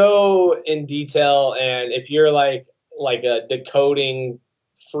so in detail. And if you're like a decoding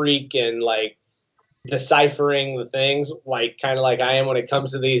freak and like deciphering the things, like kind of like I am when it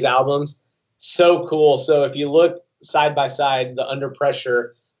comes to these albums, so cool. So if you look side by side, the Under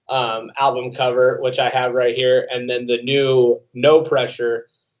Pressure album cover, which I have right here, and then the new No Pressure.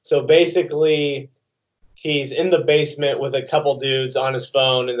 So basically, he's in the basement with a couple dudes on his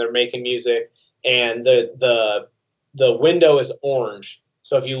phone, and they're making music, and the window is orange.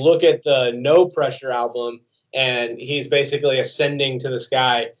 So if you look at the No Pressure album, and he's basically ascending to the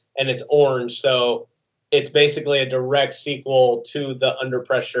sky, and it's orange, so it's basically a direct sequel to the Under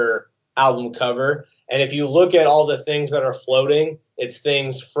Pressure album cover. And if you look at all the things that are floating, it's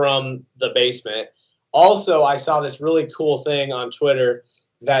things from the basement. Also, I saw this really cool thing on Twitter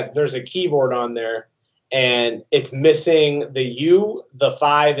that there's a keyboard on there, and it's missing the U, the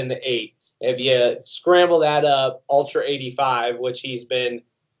 5, and the 8. If you scramble that up, Ultra 85, which he's been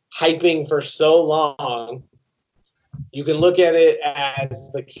hyping for so long, you can look at it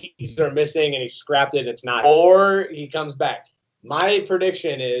as the keys are missing and he scrapped it, it's not. Or he comes back. My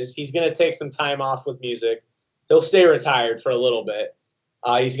prediction is he's going to take some time off with music. He'll stay retired for a little bit.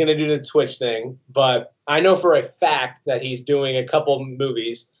 He's going to do the Twitch thing. But I know for a fact that he's doing a couple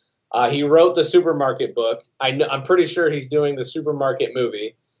movies. He wrote the Supermarket book. I'm pretty sure he's doing the Supermarket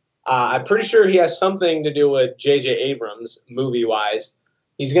movie. I'm pretty sure he has something to do with J.J. Abrams movie-wise.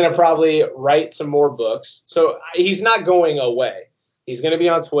 He's going to probably write some more books. So he's not going away. He's going to be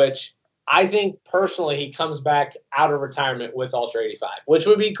on Twitch. I think personally he comes back out of retirement with Ultra 85, which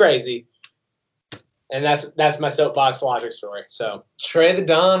would be crazy. And that's my soapbox Logic story. So Trey the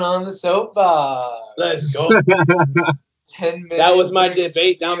Don on the soapbox. let's go. 10 minutes. That was my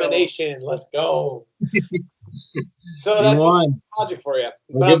debate domination. Let's go. So that's Logic for you.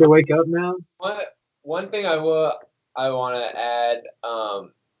 We're good to wake up now. One thing I want to add,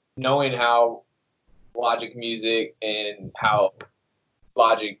 knowing how Logic music and how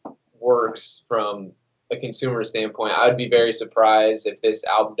Logic works from a consumer standpoint, I would be very surprised if this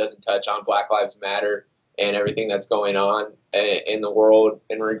album doesn't touch on Black Lives Matter and everything that's going on in the world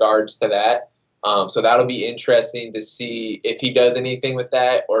in regards to that. So that'll be interesting to see if he does anything with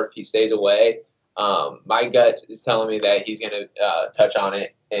that or if he stays away. My gut is telling me that he's going to touch on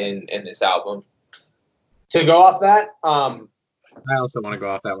it in this album. To go off that, I also want to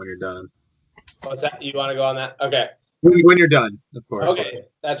go off that when you're done. what's that? You want to go on that? Okay. When you're done, of course. Okay,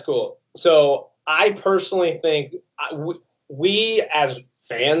 that's cool. So I personally think we as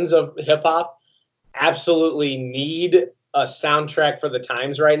fans of hip hop absolutely need a soundtrack for the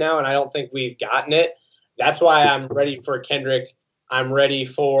times right now, and I don't think we've gotten it. That's why I'm ready for Kendrick. I'm ready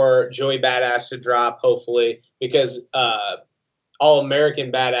for Joey Badass to drop, hopefully, because All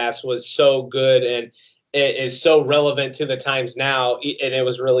American Badass was so good and it is so relevant to the times now, and it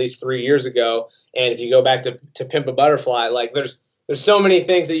was released 3 years ago. And if you go back to Pimp a Butterfly, like there's so many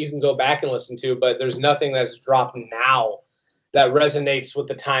things that you can go back and listen to, but there's nothing that's dropped now that resonates with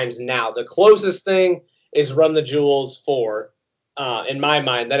the times now. The closest thing is Run the Jewels 4, in my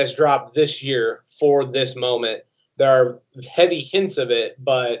mind, that has dropped this year for this moment. There are heavy hints of it,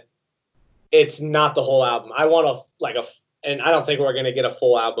 but it's not the whole album. I want and I don't think we're going to get a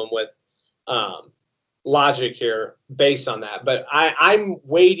full album with Logic here based on that, but I'm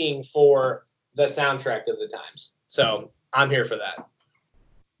waiting for the soundtrack of the times. So I'm here for that.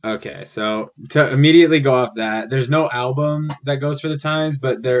 Okay, so to immediately go off that, there's no album that goes for the times,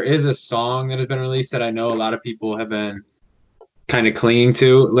 but there is a song that has been released that I know a lot of people have been kind of clinging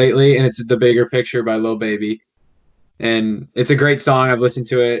to lately, and it's The Bigger Picture by Lil Baby. And it's a great song. I've listened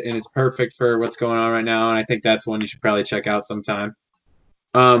to it, and it's perfect for what's going on right now, and I think that's one you should probably check out sometime.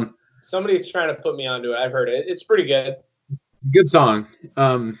 Somebody's trying to put me onto it. I've heard it. It's pretty good. Good song.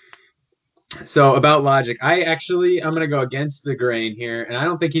 So about Logic, I'm going to go against the grain here, and I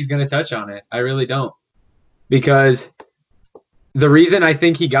don't think he's going to touch on it. I really don't. Because the reason I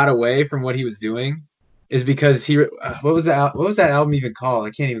think he got away from what he was doing is because what was that album even called?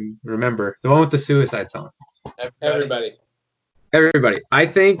 I can't even remember. The one with the suicide song. Everybody. I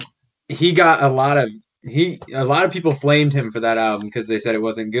think he got a lot of people flamed him for that album because they said it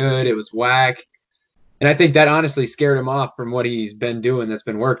wasn't good, it was whack. And I think that honestly scared him off from what he's been doing that's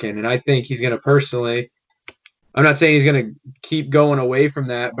been working. And I think he's going to personally, I'm not saying he's going to keep going away from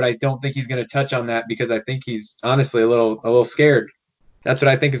that, but I don't think he's going to touch on that because I think he's honestly a little scared. That's what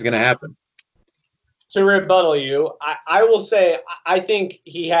I think is going to happen. to rebuttal you, I will say I think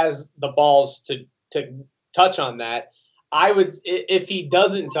he has the balls to touch on that. I would, if he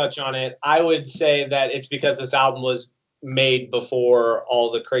doesn't touch on it, I would say that it's because this album was made before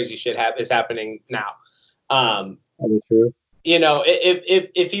all the crazy shit is happening now. That is true. You know,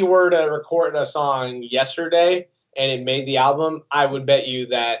 if he were to record a song yesterday and it made the album, I would bet you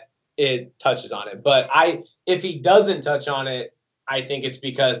that it touches on it. But if he doesn't touch on it, I think it's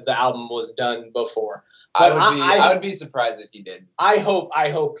because the album was done before. But I would be surprised if he didn't. I hope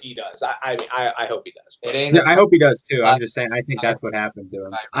he does. I hope he does. But Yeah, I hope he does too. I'm just saying, I think that's what happened to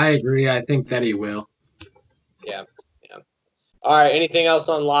him. I agree. I think that he will. yeah. All right. Anything else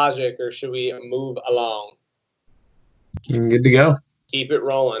on Logic, or should we move along? Good to go. Keep it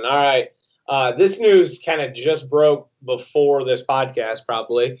rolling. All right. This news kind of just broke before this podcast,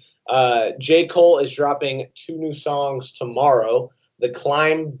 probably. J. Cole is dropping 2 new songs tomorrow. The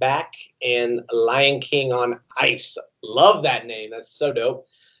Climb Back and Lion King on Ice. Love that name. That's so dope.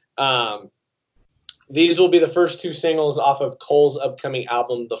 These will be the first 2 singles off of Cole's upcoming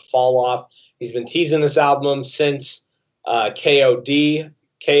album, The Fall Off. He's been teasing this album since KOD.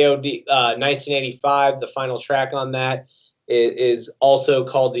 KOD 1985, the final track on that, is also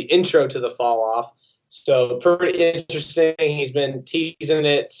called the intro to The Fall Off. So pretty interesting. He's been teasing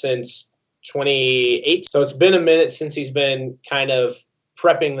it since 28. So it's been a minute since he's been kind of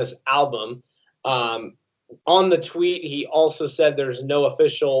prepping this album. On the tweet, he also said there's no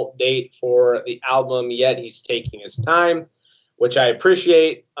official date for the album yet. He's taking his time, which I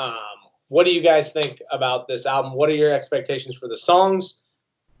appreciate. What do you guys think about this album? What are your expectations for the songs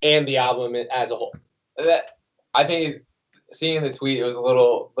and the album as a whole? I think seeing the tweet, it was a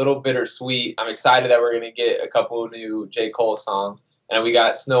little bittersweet. I'm excited that we're going to get a couple of new J. Cole songs. And we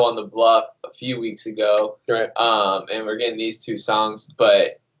got Snow on the Bluff a few weeks ago. Right. And we're getting these 2 songs.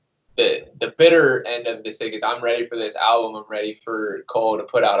 But the bitter end of this thing is I'm ready for this album. I'm ready for Cole to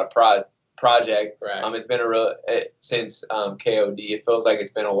put out a project. Right. It's been since KOD. It feels like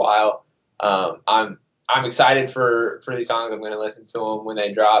it's been a while. I'm excited for these songs. I'm going to listen to them when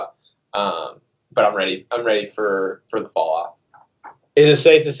they drop. But I'm ready. I'm ready for the Fall Off. Is it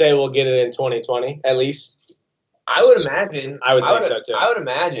safe to say we'll get it in 2020 at least? I would imagine. I would think so too. I would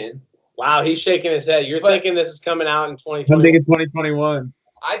imagine. Wow, he's shaking his head. You're thinking this is coming out in 2020? I'm thinking 2021.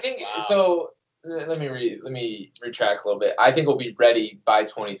 I think Wow. so. Let me retract a little bit. I think we'll be ready by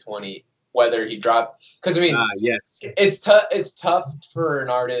 2020, whether he dropped. Because I mean, Yes. it's tough. It's tough for an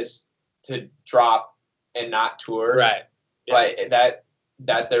artist to drop and not tour. Right. Yeah. Like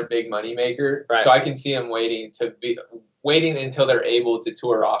that's their big money maker. Right. So I can see him waiting until they're able to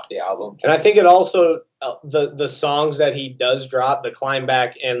tour off the album. And I think it also the songs that he does drop, the Climb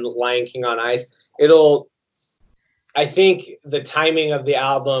Back and Lion King on Ice, I think the timing of the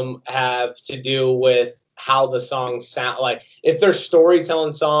album have to do with how the songs sound. Like if they're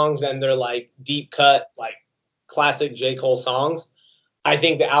storytelling songs and they're like deep cut, like classic J. Cole songs, I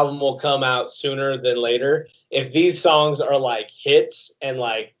think the album will come out sooner than later. If these songs are like hits and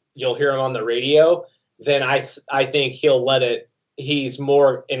like you'll hear them on the radio, then I think he's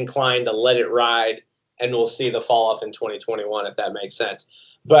more inclined to let it ride, and we'll see the Fall Off in 2021, if that makes sense.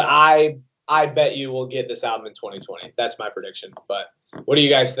 But I bet you we'll get this album in 2020. That's my prediction. But what do you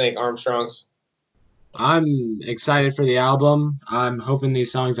guys think, Armstrongs? I'm excited for the album. I'm hoping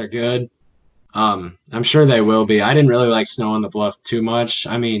these songs are good. I'm sure they will be. I didn't really like Snow on the Bluff too much.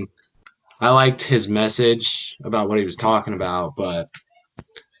 I mean, I liked his message about what he was talking about, but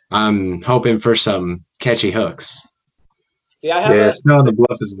I'm hoping for some catchy hooks. Yeah, Snow on the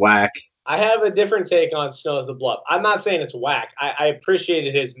Bluff is whack. I have a different take on Snow on the Bluff. I'm not saying it's whack. I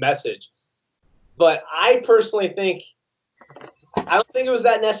appreciated his message. But I personally think I don't think it was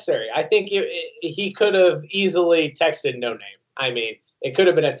that necessary. I think he could have easily texted No Name. I mean, it could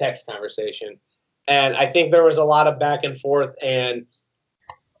have been a text conversation. And I think there was a lot of back and forth. And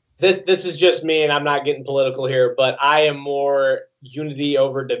this is just me, and I'm not getting political here, but I am more unity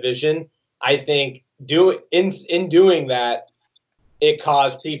over division. I think in doing that, it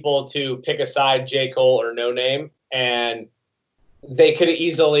caused people to pick a side, J. Cole or No Name, and they could have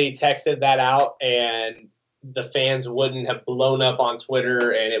easily texted that out, and the fans wouldn't have blown up on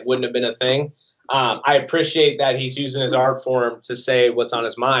Twitter, and it wouldn't have been a thing. I appreciate that he's using his art form to say what's on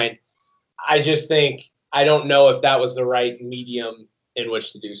his mind. I just think I don't know if that was the right medium in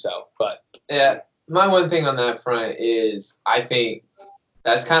which to do so. But yeah, my one thing on that front is I think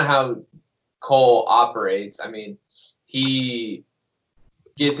that's kind of how Cole operates. I mean, he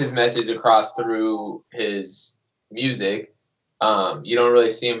gets his message across through his music. You don't really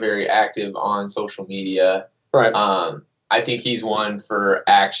see him very active on social media. right, I think he's one for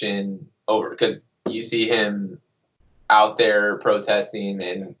action over because you see him out there protesting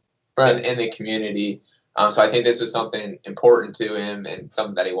and in the community. So I think this was something important to him and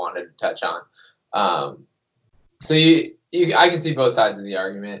something that he wanted to touch on. So I can see both sides of the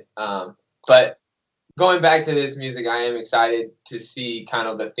argument. But going back to this music, I am excited to see kind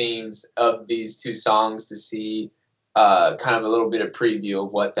of the themes of these two songs, to see kind of a little bit of preview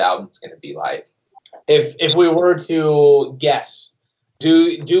of what the album's going to be like. If we were to guess,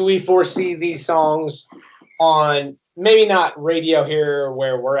 do we foresee these songs on maybe not radio here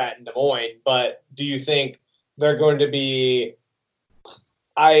where we're at in Des Moines, but do you think they're going to be,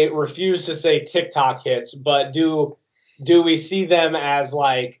 I refuse to say TikTok hits, but do we see them as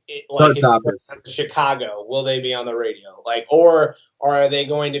like Chicago? Will they be on the radio? Like, or are they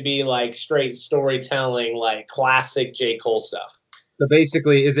going to be like straight storytelling, like classic J. Cole stuff? So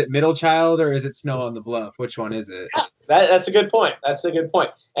basically, is it Middle Child or is it Snow on the Bluff? Which one is it? Yeah, that's a good point. That's a good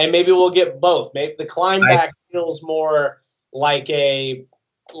point. And maybe we'll get both. Maybe the Climb Back feels more like a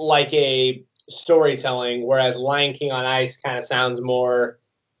storytelling, whereas Lion King on Ice kind of sounds more,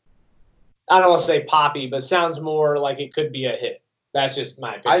 I don't want to say poppy, but sounds more like it could be a hit. That's just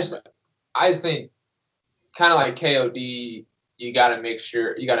my opinion. I just think kind of like KOD, you got a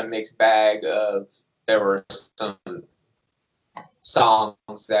mixed bag of, there were some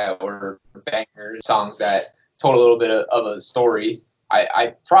songs that were bangers, songs that told a little bit of a story.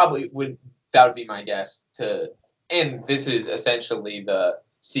 I probably would, that would be my guess and this is essentially the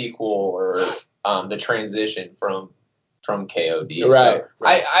sequel or the transition from KOD. Right.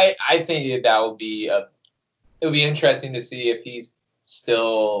 So I think that would be it would be interesting to see if he's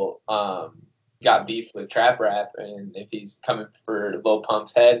still got beef with trap rap and if he's coming for Lil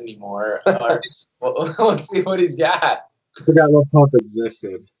Pump's head anymore. Or, let's see what he's got. I forgot Lil Pump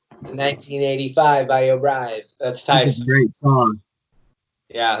existed. 1985, I Arrived. That's Tyson. It's a great song.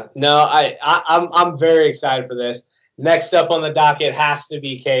 Yeah, no, I'm very excited for this. Next up on the docket has to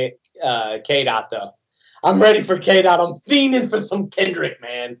be K Dot though. I'm ready for K Dot. I'm fiending for some Kendrick,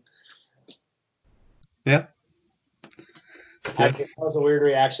 man. Yeah. That was a weird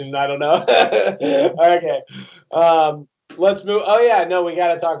reaction. I don't know. Okay, let's move. Oh yeah, no, we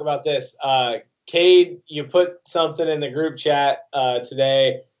got to talk about this. Cade, you put something in the group chat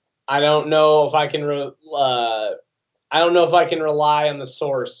today. I don't know if I can. I don't know if I can rely on the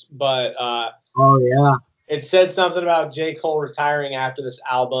source, but oh yeah, it said something about J. Cole retiring after this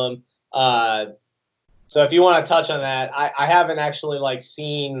album. So if you want to touch on that, I haven't actually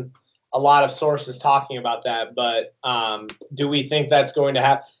seen a lot of sources talking about that, but do we think that's going to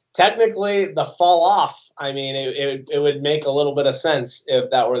happen? Technically, the fall off, I mean, it would make a little bit of sense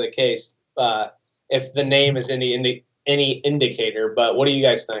if that were the case, if the name is any indicator. But what do you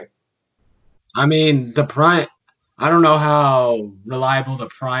guys think? I mean, I don't know how reliable the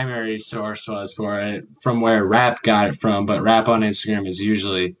primary source was for it, from where Rap got it from, but Rap on Instagram is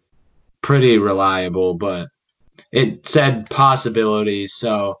usually pretty reliable, but it said possibilities,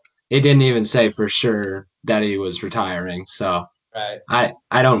 so it didn't even say for sure that he was retiring. So right.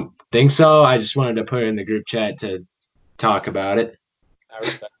 I don't think so. I just wanted to put it in the group chat to talk about it. I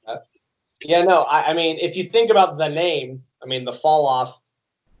respect that. Yeah, no, I mean, if you think about the name, I mean, the fall off,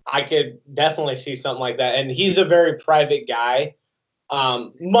 I could definitely see something like that. And he's a very private guy,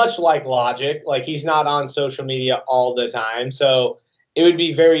 much like Logic. Like, he's not on social media all the time. So it would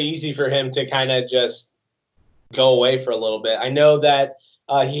be very easy for him to kind of just go away for a little bit. I know that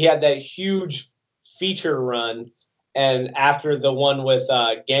he had that huge feature run. And after the one with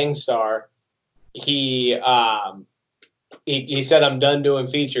Gangstar, he said, I'm done doing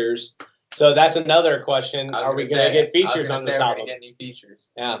features. So that's another question. Are we going to get features on this album? Get any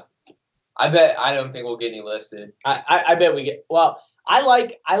features. Yeah. I don't think we'll get any listed. I bet we get. Well, I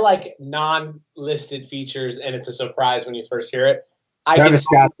like non-listed features, and it's a surprise when you first hear it. Travis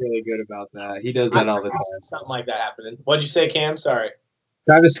Scott's really good about that. He does that all the time. Something like that happening. What'd you say, Cam? Sorry.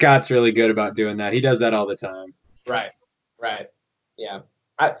 Travis Scott's really good about doing that. He does that all the time. Right. Yeah.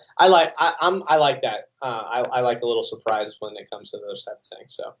 I like that. I like a little surprise when it comes to those type of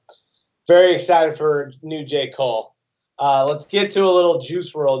things. So very excited for new J. Cole. Let's get to a little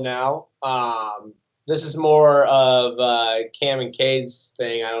Juice WRLD now. This is more of Cam and Cade's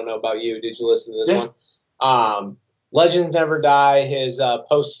thing. I don't know about you. Did you listen to this one? Legends Never Die, his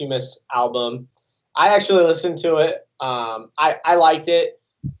posthumous album. I actually listened to it. I liked it.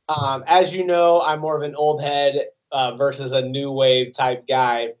 As you know, I'm more of an old head versus a new wave type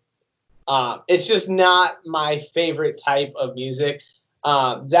guy. It's just not my favorite type of music.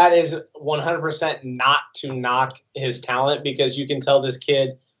 That is 100% not to knock his talent, because you can tell this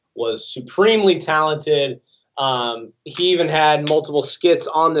kid was supremely talented. He even had multiple skits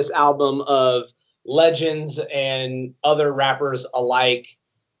on this album of legends and other rappers alike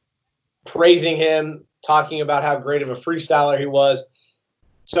praising him, talking about how great of a freestyler he was.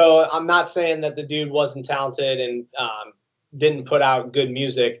 So I'm not saying that the dude wasn't talented and didn't put out good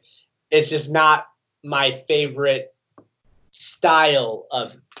music. It's just not my favorite style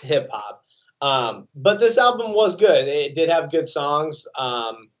of hip hop. But this album was good. It did have good songs.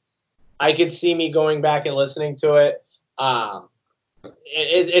 I could see me going back and listening to it.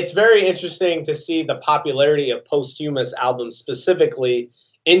 It's very interesting to see the popularity of posthumous albums specifically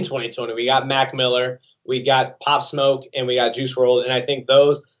in 2020. We got Mac Miller, we got Pop Smoke, and we got Juice WRLD. And I think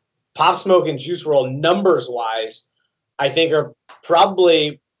those Pop Smoke and Juice WRLD, numbers wise, I think are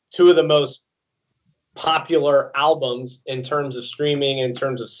probably two of the most popular albums in terms of streaming, in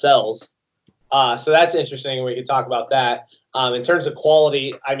terms of sales. So that's interesting. We could talk about that. In terms of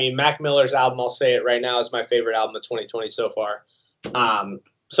quality, I mean, Mac Miller's album, I'll say it right now, is my favorite album of 2020 so far.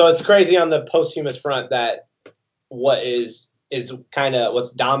 So it's crazy on the posthumous front that what is kind of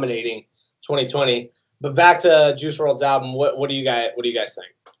what's dominating 2020. But back to Juice WRLD's album, what do you guys think?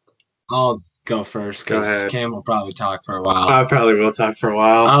 I'll go first Go because ahead. Cam will probably talk for a while. I probably will talk for a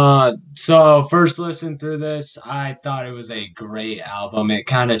while. So first listen through this, I thought it was a great album. It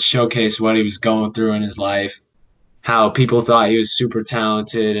kind of showcased what he was going through in his life, how people thought he was super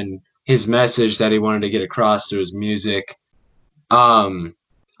talented, and his message that he wanted to get across through his music.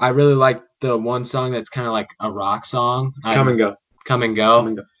 I really like the one song that's kind of like a rock song. Come and Go. Come and Go. Come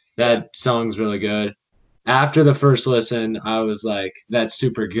and Go. That song's really good. After the first listen, I was like, that's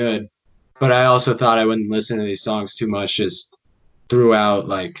super good. But I also thought I wouldn't listen to these songs too much just throughout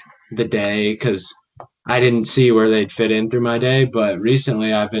like the day because I didn't see where they'd fit in through my day. But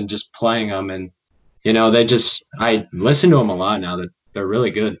recently I've been just playing them and, you know, I listen to them a lot now. They're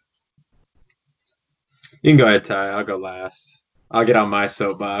really good. You can go ahead, Ty. I'll go last. I'll get on my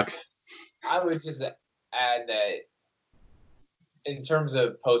soapbox. I would just add that in terms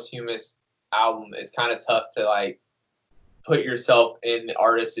of posthumous album, it's kind of tough to like put yourself in the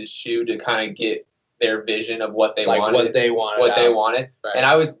artist's shoe to kind of get their vision of what they wanted. What they wanted. Right.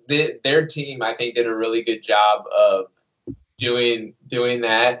 And their team, I think, did a really good job of doing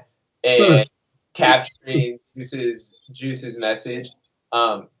that and capturing Juice's message.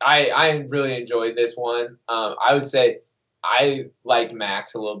 I really enjoyed this one. I would say I like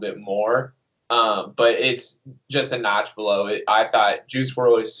Max a little bit more, but it's just a notch below it. I thought Juice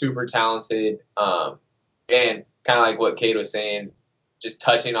WRLD is super talented, and kind of like what Cade was saying, just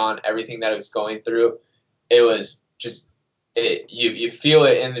touching on everything that it was going through. It was just you feel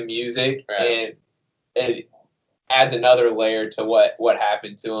it in the music, right. And it adds another layer to what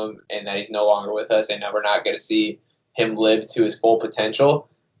happened to him, and that he's no longer with us, and that we're not going to see him live to his full potential.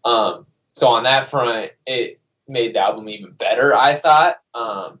 So on that front, it made the album even better, I thought.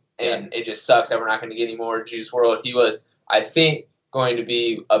 And it just sucks that we're not going to get any more Juice WRLD. He was, I think, going to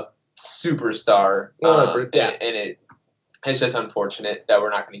be a superstar. And it's just unfortunate that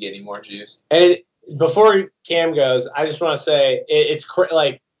we're not going to get any more Juice. And before Cam goes, I just want to say it's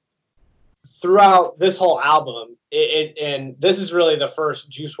like throughout this whole album, and this is really the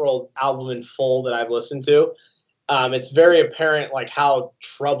first Juice WRLD album in full that I've listened to. It's very apparent like how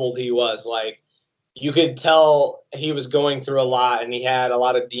troubled he was. Like you could tell he was going through a lot and he had a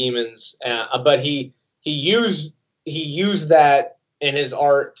lot of demons, but he used that in his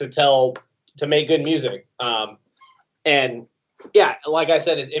art to make good music. And yeah, like I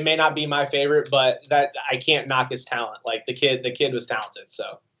said, it may not be my favorite, but that I can't knock his talent. Like the kid was talented.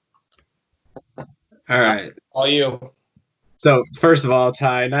 So all right, all you. So first of all,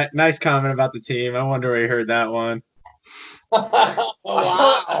 Ty, nice comment about the team. I wonder where you heard that one. Wow!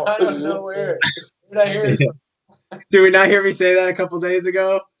 I don't know where. Did I hear it? Did we not hear me say that a couple days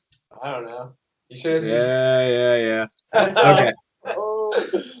ago? I don't know. You should have seen. Yeah. it. Okay.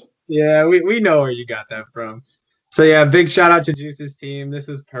 Yeah, we know where you got that from. So yeah, big shout out to Juice's team. This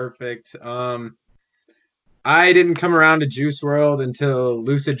is perfect. I didn't come around to Juice WRLD until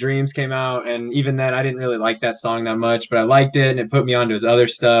Lucid Dreams came out, and even then I didn't really like that song that much, but I liked it and it put me onto his other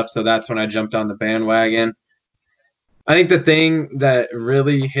stuff, so that's when I jumped on the bandwagon. I think the thing that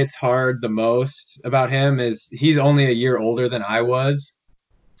really hits hard the most about him is he's only a year older than I was.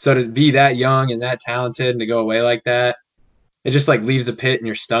 So to be that young and that talented and to go away like that, it just like leaves a pit in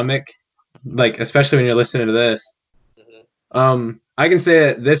your stomach, like especially when you're listening to this. Mm-hmm. I can say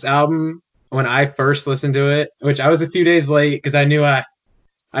that this album, when I first listened to it, which I was a few days late because I knew I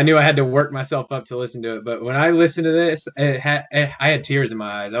had to work myself up to listen to it, but when I listened to this, I had tears in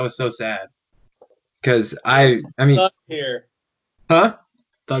my eyes. I was so sad because I mean, Thug Tear. Huh?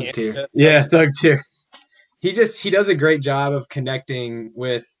 Thug Tear. Yeah, Thug Tear. He does a great job of connecting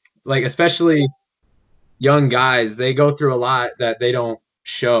with, like, especially young guys, they go through a lot that they don't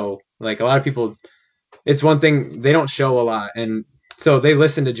show. Like a lot of people, it's one thing they don't show a lot, and so they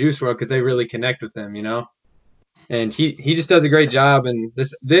listen to Juice WRLD because they really connect with them, And he just does a great job. And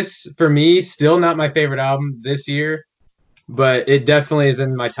this for me still not my favorite album this year, but it definitely is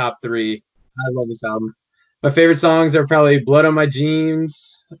in my top 3. I love this album. My favorite songs are probably "Blood on My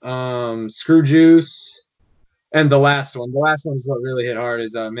Jeans," "Screw Juice," and the last one. The last one is what really hit hard.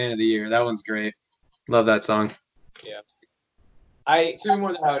 Is "Man of the Year." That one's great. Love that song. Yeah. Two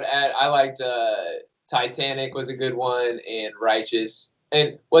more that I would add. I liked Titanic was a good one, and Righteous.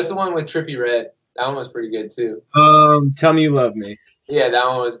 And what's the one with Trippie Redd? That one was pretty good too. Tell Me You Love Me. Yeah, that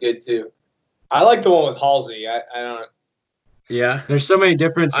one was good too. I like the one with Halsey. I don't. Yeah. There's so many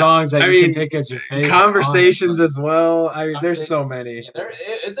different songs that you can pick as your favorite. Conversations as well. There's so many. Yeah,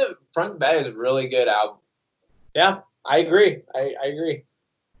 it's a front to back is a really good album. Yeah, I agree. I agree.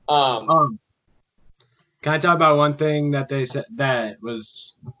 Can I talk about one thing that they said that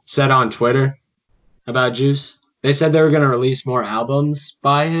was said on Twitter about Juice? They said they were going to release more albums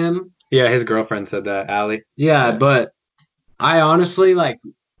by him. Yeah, his girlfriend said that, Allie. Yeah, but I honestly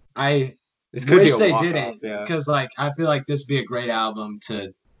This could wish be a they walk-off, didn't, yeah. because I feel like this would be a great album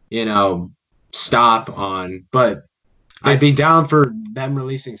to stop on. But I'd be down for them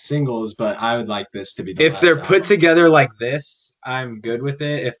releasing singles, but I would like this to be the If last they're album. put together like this, I'm good with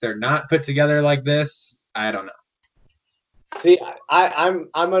it. If they're not put together like this, I don't know. See, I'm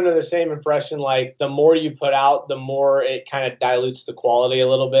under the same impression. Like the more you put out, the more it kind of dilutes the quality a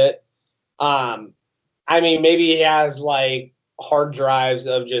little bit. I mean, maybe he has like hard drives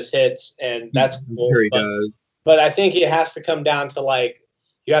of just hits, and that's cool. Sure he does. But I think it has to come down to like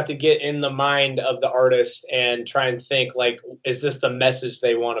you have to get in the mind of the artist and try and think like, is this the message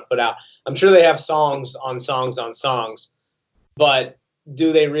they want to put out? I'm sure they have songs on songs on songs, but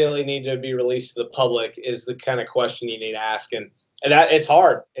do they really need to be released to the public is the kind of question you need to ask. And that it's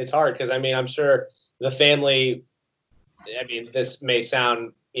hard. It's hard because I mean, I'm sure the family, I mean, this may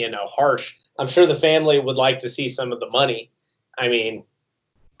sound, harsh. I'm sure the family would like to see some of the money. I mean,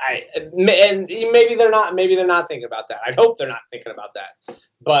 and maybe they're not thinking about that. I hope they're not thinking about that.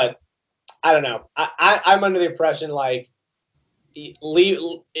 But I don't know. I'm under the impression like leave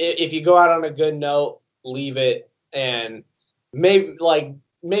if you go out on a good note, leave it, and maybe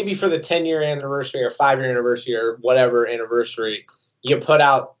for the 10-year anniversary or 5-year anniversary or whatever anniversary, you put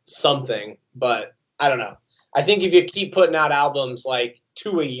out something. But I don't know. I think if you keep putting out albums like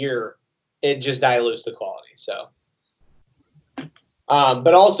 2 a year, it just dilutes the quality. So.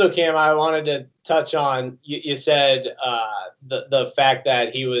 But also, Cam, I wanted to touch on you said the fact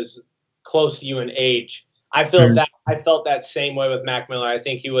that he was close to you in age. I felt that same way with Mac Miller. I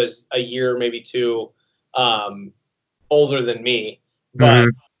think he was a year, maybe 2, older than me. But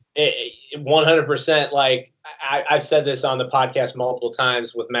 100%, like I've said this on the podcast multiple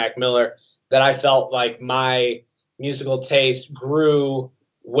times with Mac Miller, that I felt like my musical taste grew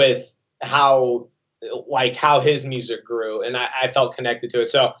with how his music grew, and I felt connected to it.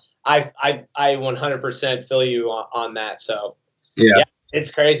 So I 100% feel you on that. So yeah,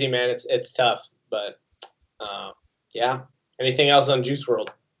 it's crazy, man. It's tough, but yeah. Anything else on Juice WRLD?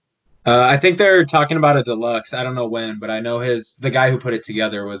 I think they're talking about a deluxe. I don't know when, but I know the guy who put it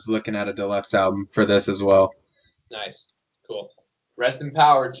together was looking at a deluxe album for this as well. Nice, cool. Rest in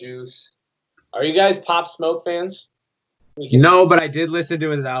power, Juice. Are you guys Pop Smoke fans? No, but I did listen to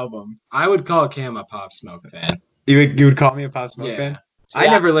his album. I would call Cam a Pop Smoke fan. You would call me a Pop Smoke Yeah. fan? See, I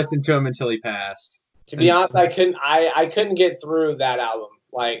never listened to him until he passed. To be honest, I couldn't get through that album.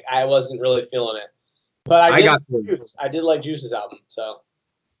 Like I wasn't really feeling it. But I got through it. I did like Juice's album. So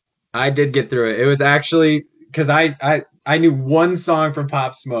I did get through it. It was actually because I knew one song from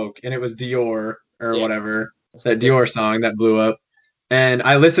Pop Smoke, and it was Dior or whatever. It's that Dior song that blew up. And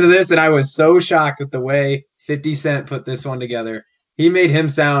I listened to this, and I was so shocked with the way 50 Cent put this one together. He made him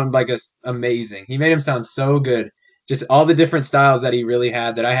sound like amazing. He made him sound so good. Just all the different styles that he really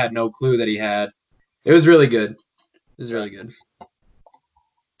had that I had no clue that he had. It was really good. It was really good.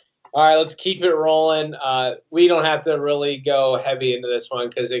 all right, let's keep it rolling. We don't have to really go heavy into this one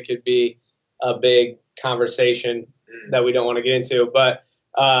because it could be a big conversation that we don't want to get into. But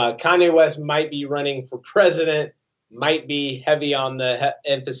Kanye West might be running for president, might be heavy on the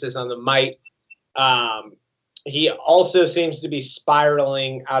emphasis on the might. He also seems to be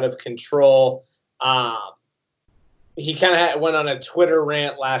spiraling out of control. He kind of went on a Twitter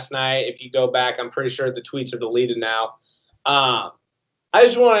rant last night. If you go back, I'm pretty sure the tweets are deleted now. I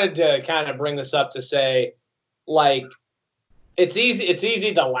just wanted to kind of bring this up to say, like, it's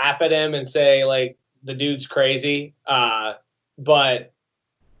easy to laugh at him and say, like, the dude's crazy. But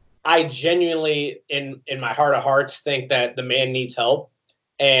I genuinely, in my heart of hearts, think that the man needs help,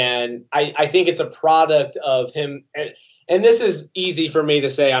 and I think it's a product of him. And this is easy for me to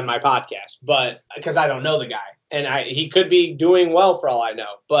say on my podcast, but because I don't know the guy, and he could be doing well for all I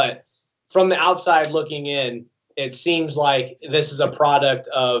know, but from the outside looking in, it seems like this is a product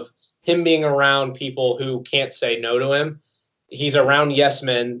of him being around people who can't say no to him. He's around yes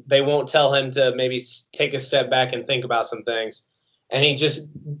men. They won't tell him to maybe take a step back and think about some things. And he just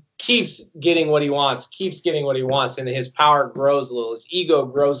keeps getting what he wants, and his power grows a little. His ego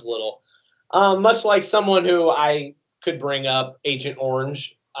grows a little. Much like someone who I could bring up, Agent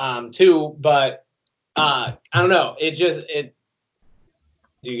Orange, too. But I don't know.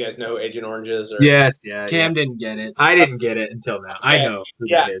 Do you guys know who Agent Orange is? Or? Yes, yeah. Cam didn't get it. I didn't get it until now. I know who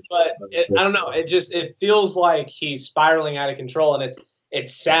that is. But I don't know. It feels like he's spiraling out of control, and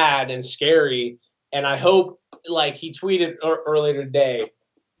it's sad and scary. And I hope, like he tweeted earlier today,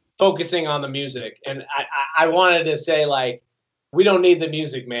 focusing on the music. And I wanted to say, like, we don't need the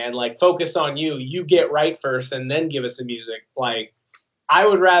music, man. Like, focus on you. You get right first, and then give us the music. Like, I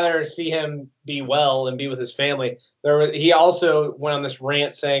would rather see him be well and be with his family. He also went on this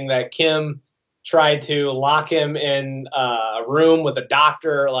rant saying that Kim tried to lock him in a room with a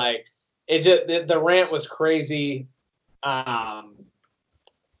doctor. Like, the rant was crazy.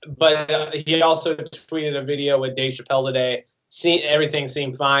 But he also tweeted a video with Dave Chappelle today. Everything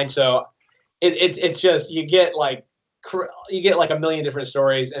seemed fine. So it's just you get like a million different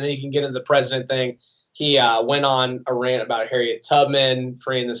stories, and then you can get into the president thing. He went on a rant about Harriet Tubman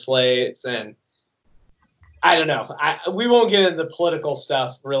freeing the slaves, and I don't know. We won't get into the political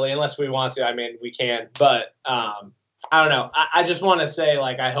stuff really unless we want to. I mean, we can, but I don't know. I just want to say,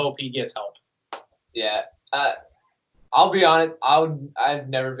 like, I hope he gets help. Yeah. I'll be honest. I've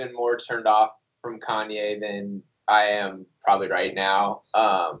never been more turned off from Kanye than I am probably right now.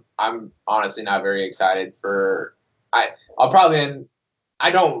 I'm honestly not very excited for. I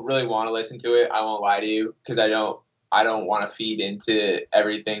don't really want to listen to it. I won't lie to you, because I don't want to feed into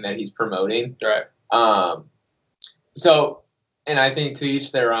everything that he's promoting. Right. So, and I think to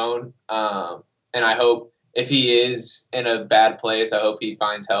each their own. And I hope if he is in a bad place, I hope he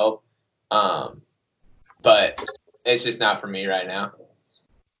finds help. But it's just not for me right now.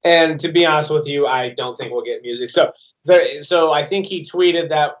 And to be honest with you, I don't think we'll get music. So I think he tweeted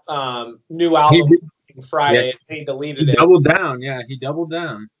that new album Friday, yeah. and he deleted it. He doubled down. Yeah, he doubled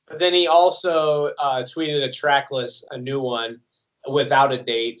down. But then he also tweeted a track list, a new one, without a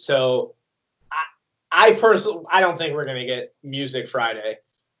date. So I personally, I don't think we're going to get music Friday.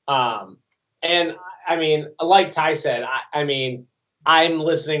 And I mean, like Ty said, I mean, I'm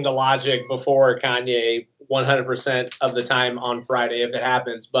listening to Logic before Kanye 100% of the time on Friday if it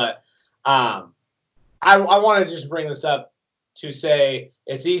happens. But I want to just bring this up to say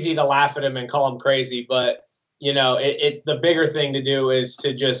it's easy to laugh at him and call him crazy, but you know, it's the bigger thing to do is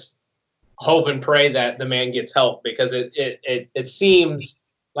to just hope and pray that the man gets help, because it seems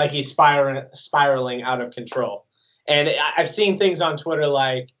like he's spiraling out of control. And I've seen things on Twitter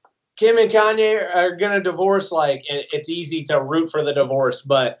like Kim and Kanye are gonna divorce. Like, it's easy to root for the divorce,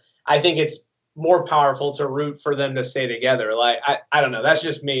 but I think it's more powerful to root for them to stay together. Like, I don't know. That's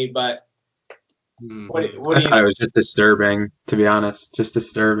just me, but what do you I thought it was just disturbing, to be honest. Just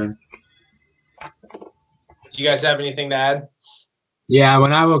disturbing. Do you guys have anything to add? Yeah,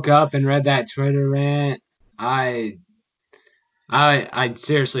 when I woke up and read that Twitter rant, I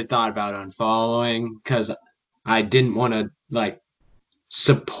seriously thought about unfollowing, because I didn't want to like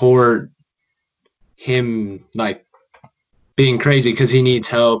support him like being crazy, because he needs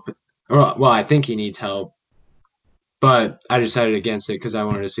help. Well, I think he needs help, but I decided against it because I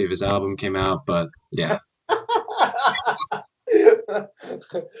wanted to see if his album came out. But yeah.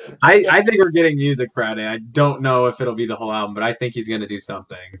 I think we're getting music Friday. I don't know if it'll be the whole album, but I think he's going to do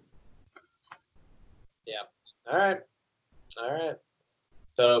something. Yeah. All right.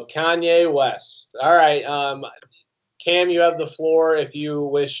 So Kanye West. All right. Cam, you have the floor if you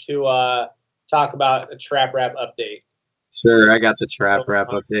wish to talk about a trap rap update. Sure, I got the trap rap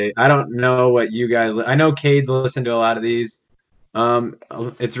update. I don't know what you guys. I know Cade's listened to a lot of these.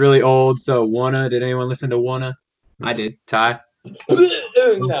 It's really old. So Wanna. Did anyone listen to Wanna? I did. Ty.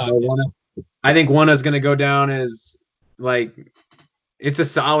 No. I think Wanna's gonna go down as like it's a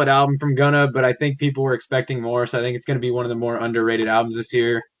solid album from Gunna, but I think people were expecting more, so I think it's gonna be one of the more underrated albums this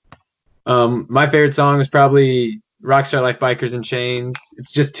year. My favorite song is probably Rockstar Life Bikers and Chains.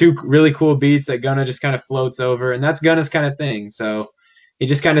 It's just two really cool beats that Gunna just kind of floats over, and that's Gunna's kind of thing. So he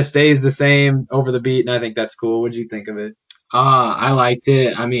just kind of stays the same over the beat, and I think that's cool. What'd you think of it? I liked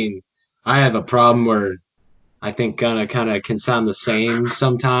it. I mean, I have a problem where I think gonna kind of can sound the same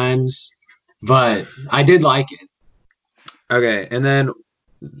sometimes, but I did like it. Okay, and then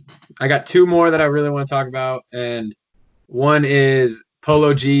I got two more that I really want to talk about, and one is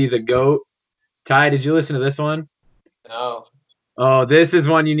Polo G, the GOAT. Ty, did you listen to this one? No. Oh, this is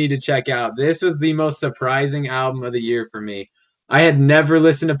one you need to check out. This was the most surprising album of the year for me. I had never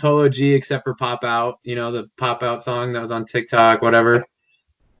listened to Polo G except for Pop Out, the Pop Out song that was on TikTok, whatever.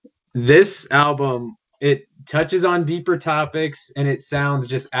 This album, it touches on deeper topics and it sounds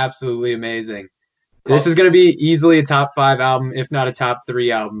just absolutely amazing. This is going to be easily a top 5 album, if not a top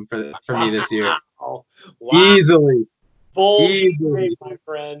 3 album for me this year. Wow. Easily. Bold Easily. claim, my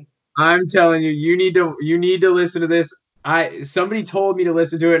friend. I'm telling you, you need to listen to this. Somebody told me to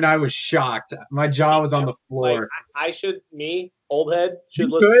listen to it and I was shocked. My jaw was on the floor. I should, old head, should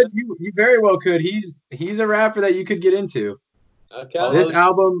You listen. could. You very well could. He's a rapper that you could get into. Okay. This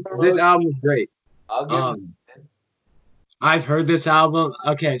album is great. I'll give I've heard this album.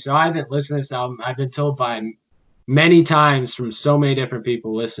 Okay, so I haven't listened to this album. I've been told by many times from so many different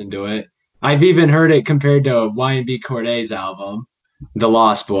people listen to it. I've even heard it compared to YNB Corday's album, The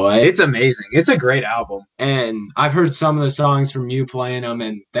Lost Boy. It's amazing. It's a great album. And I've heard some of the songs from you playing them,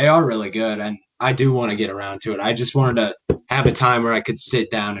 and they are really good. And I do want to get around to it. I just wanted to have a time where I could sit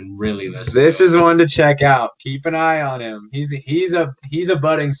down and really listen. This is one to check out. Keep an eye on him. He's a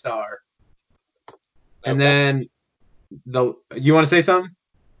budding star. And then you want to say something?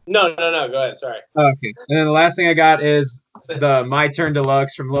 No. Go ahead. Sorry. Okay. And then the last thing I got is the My Turn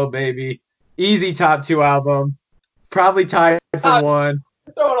Deluxe from Lil Baby. Easy top 2 album. Probably tied for 1.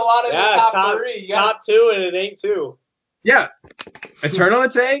 throwing a lot in the top top 3. Top 2, and it ain't 2. Yeah. Eternal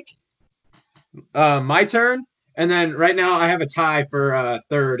Take. My Turn. And then right now I have a tie for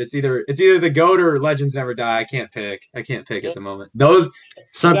third. It's either the GOAT or Legends Never Die. I can't pick at the moment. Those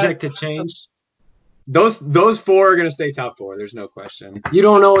Subject to change. Those 4 are gonna stay top 4. There's no question. You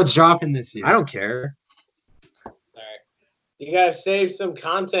don't know what's dropping this year. I don't care. All right. You guys save some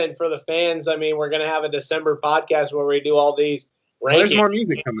content for the fans. I mean, we're going to have a December podcast where we do all these rankings. There's more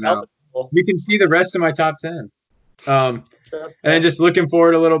music coming out. You can see the rest of my top 10. And then just looking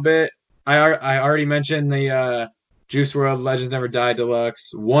forward a little bit. I already mentioned the Juice WRLD Legends Never Die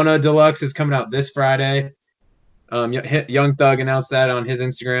Deluxe. Wanna Deluxe is coming out this Friday. Young Thug announced that on his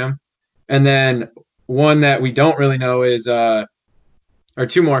Instagram. And then one that we don't really know is or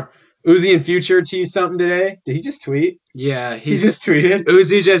 2 more. Uzi and Future teased something today. Did he just tweet? Yeah, He just tweeted.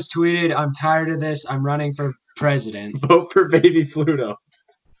 Uzi just tweeted, "I'm tired of this. I'm running for president." Vote for Baby Pluto.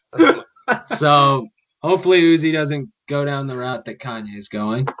 So hopefully Uzi doesn't go down the route that Kanye is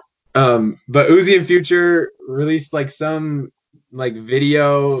going. But Uzi and Future released some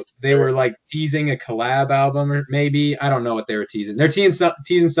video. They were teasing a collab album, or maybe I don't know what they were teasing. They're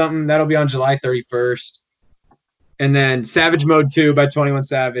teasing something that'll be on July 31st. And then Savage Mode 2 by 21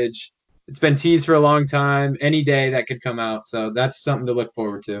 Savage. It's been teased for a long time. Any day that could come out. So that's something to look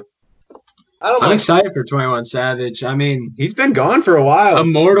forward to. I'm excited for 21 Savage. I mean, He's been gone for a while.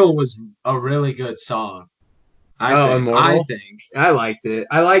 Immortal was a really good song. Immortal? I think. I liked it.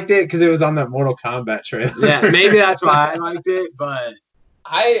 I liked it because it was on that Mortal Kombat trailer. Yeah, maybe that's why I liked it, but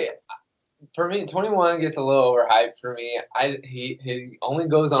For me, 21 gets a little overhyped for me. He only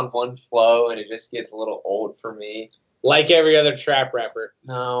goes on one flow, and it just gets a little old for me. Like every other trap rapper.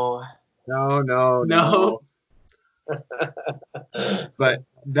 No. No. But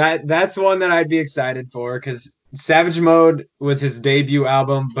that's one that I'd be excited for because Savage Mode was his debut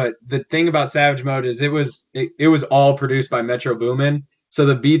album. But the thing about Savage Mode is it was all produced by Metro Boomin, so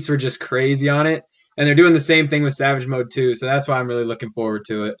the beats were just crazy on it. And they're doing the same thing with Savage Mode 2, so that's why I'm really looking forward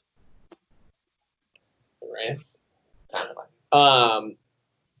to it. Right.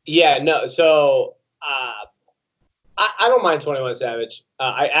 Yeah, no, so I don't mind 21 Savage.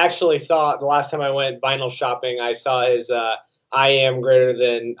 I actually saw the last time I went vinyl shopping, I saw his I Am Greater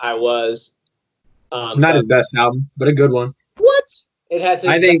Than I Was. Not his best album, but a good one. What? It has his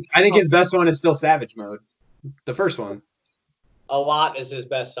I think his best one is still Savage Mode. The first one. A Lot is his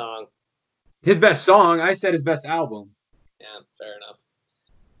best song. His best song, I said his best album. Yeah, fair enough.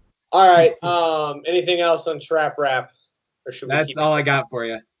 All right. Anything else on trap rap? Or should we That's all I got for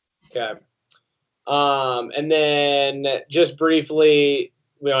you. Okay. And then just briefly,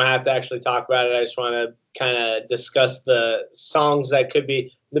 we don't have to actually talk about it. I just want to kind of discuss the songs that could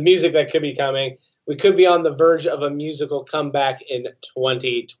be, the music that could be coming. We could be on the verge of a musical comeback in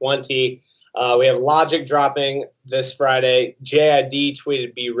 2020. We have Logic dropping this Friday. JID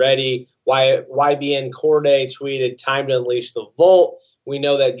tweeted, "Be ready." YBN Corday tweeted, "Time to unleash the Volt." We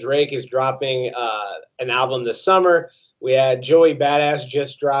know that Drake is dropping an album this summer. We had Joey Badass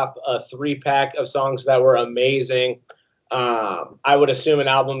just drop a 3-pack of songs that were amazing. I would assume an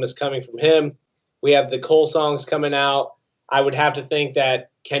album is coming from him. We have the Cole songs coming out. I would have to think that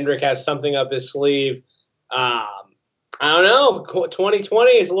Kendrick has something up his sleeve. I don't know.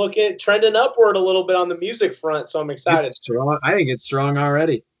 2020 is trending upward a little bit on the music front, so I'm excited. It's strong. I think it's strong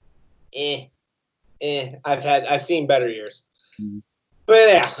already. I've seen better years. But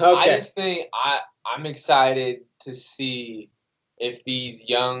yeah, okay. I just think I'm excited to see if these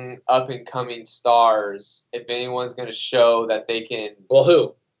young up and coming stars, if anyone's going to show that they can. Well,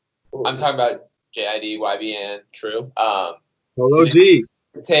 who? I'm talking about JID, YBN. True. Polo G.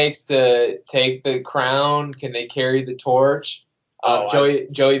 Take the crown. Can they carry the torch? Joey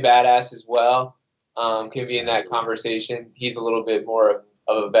Badass as well can be in that conversation. He's a little bit more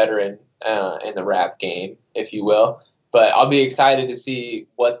of a veteran in the rap game, if you will. But I'll be excited to see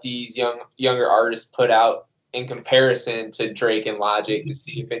what these younger artists put out in comparison to Drake and Logic, to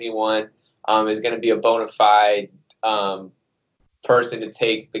see if anyone is going to be a bona fide person to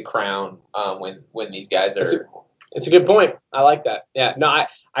take the crown when these guys are. It's a good point. I like that. Yeah. No,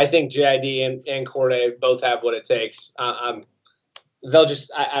 I think JID and Cordae both have what it takes. They'll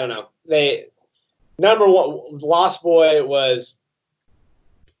just I don't know. Number one, Lost Boy was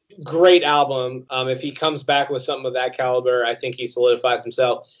great album. If he comes back with something of that caliber, I think he solidifies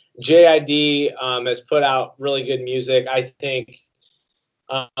himself. JID has put out really good music. I think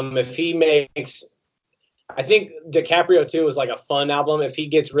if he makes, I think DiCaprio 2 was like a fun album. If he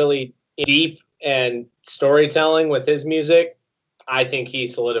gets really deep and storytelling with his music, I think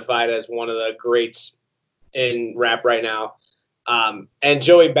he's solidified as one of the greats in rap right now. And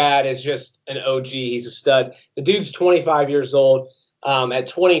Joey Bad is just an OG. He's a stud. The dude's 25 years old. At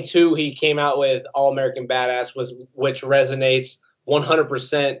 22, he came out with All American Badass, which resonates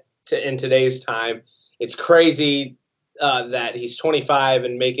 100% in today's time. It's crazy that he's 25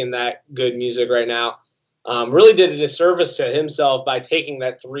 and making that good music right now. Really did a disservice to himself by taking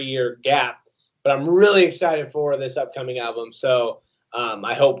that 3-year gap. But I'm really excited for this upcoming album. So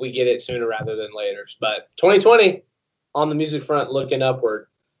I hope we get it sooner rather than later. But 2020 on the music front, looking upward.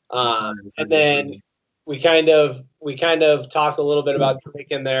 And then we kind of talked a little bit about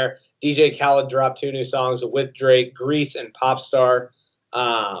Drake in there. DJ Khaled dropped 2 new songs with Drake, Grease and Popstar.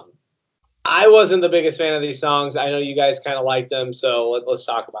 I wasn't the biggest fan of these songs. I know you guys kind of liked them, so let's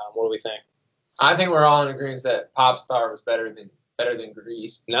talk about them. What do we think? I think we're all in agreement that Popstar was better than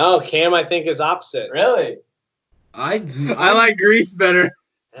Grease. No, Cam, I think is opposite. Really? I like Grease better.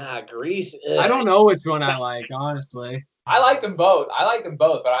 Grease. I don't know which one I like, honestly. I like them both. But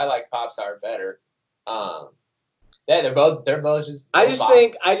I like Popstar better. Yeah, they're both just. I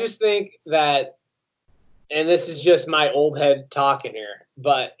just think that, and this is just my old head talking here,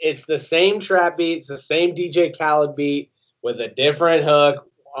 but it's the same trap beat, it's the same DJ Khaled beat with a different hook,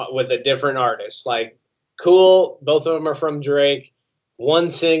 with a different artist. Like, cool, both of them are from Drake.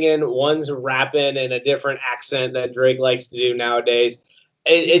 One's singing, one's rapping in a different accent that Drake likes to do nowadays.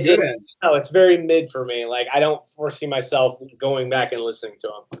 It's very mid for me. Like, I don't foresee myself going back and listening to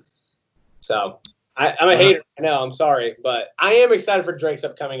him. So I'm a hater. I know. I'm sorry, but I am excited for Drake's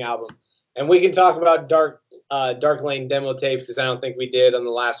upcoming album, and we can talk about Dark Lane demo tapes because I don't think we did on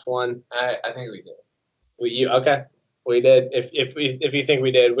the last one. I think we did. Okay? We did. If you think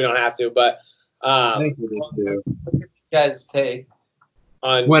we did, we don't have to. But I think we did too. You guys take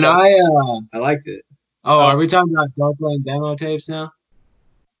I liked it. Oh, are we talking about Dark Lane demo tapes now?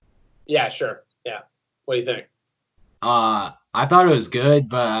 Yeah, sure. Yeah. What do you think? I thought it was good,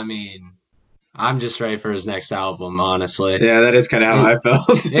 but I mean, I'm just ready for his next album, honestly. Yeah, that is kind of how I felt.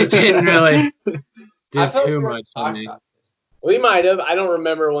 It didn't really do too much for me. We might have. I don't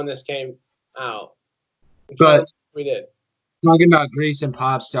remember when this came out. But we did. Talking about Grease and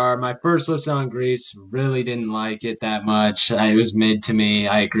Popstar, my first listen on Grease, really didn't like it that much. It was mid to me.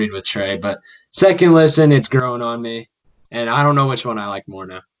 I agreed with Trey. But second listen, it's growing on me. And I don't know which one I like more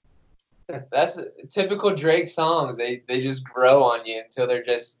now. That's typical Drake songs. They just grow on you until they're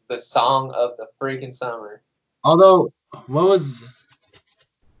just the song of the freaking summer. Although, what was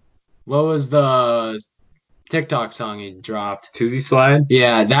the TikTok song he dropped? Tuesday Slide?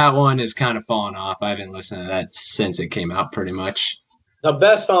 Yeah, that one is kind of falling off. I haven't listened to that since it came out pretty much. The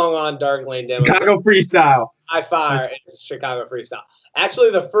best song on Dark Lane demo. Chicago Freestyle. I fire. It's Chicago Freestyle.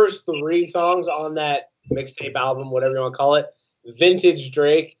 Actually, the first 3 songs on that mixtape album, whatever you want to call it, vintage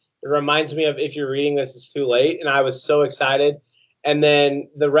Drake. It reminds me of If You're Reading This, It's Too Late, and I was so excited. And then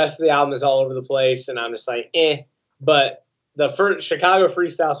the rest of the album is all over the place, and I'm just like, eh. But the first Chicago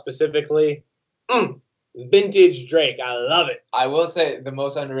Freestyle specifically, vintage Drake. I love it. I will say the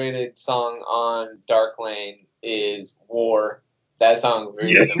most underrated song on Dark Lane is War. That song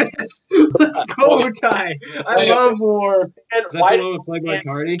really Yes. Let's go, Ty. I love War. And Is that why the one with Playboy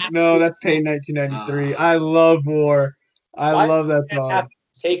Cardi? No, that's Pain 1993. I love War. I Why love that does it have song.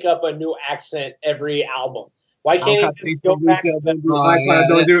 to take up a new accent every album? Why can't Don't he just go back to the do iPod,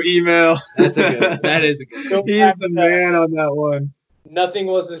 don't do email. That's a good one. That is a good one. go He's back the to man on that one. Nothing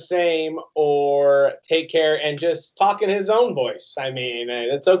Was the Same or Take Care and just talk in his own voice? I mean,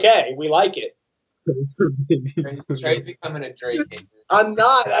 it's okay. We like it. Trey's becoming a Drake hater. I'm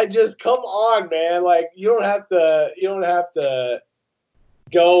not. I just come on, man. Like you don't have to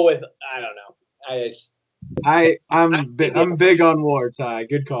go with. I don't know. I just I'm big on War, Ty.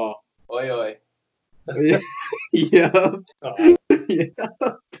 Good call. Oi, oi. Yeah. oh. Yeah.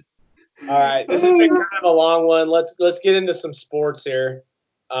 All right, this has been kind of a long one. Let's get into some sports here.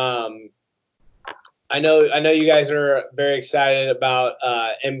 I know you guys are very excited about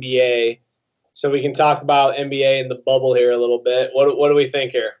NBA, so we can talk about NBA and the bubble here a little bit. What do we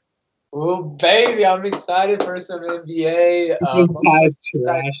think here? Oh, baby, I'm excited for some NBA. Ty's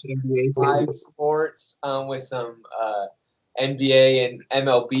trash NBA Live team. sports with some NBA and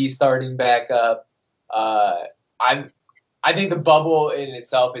MLB starting back up. I think the bubble in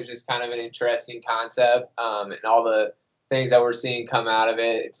itself is just kind of an interesting concept, and all the things that we're seeing come out of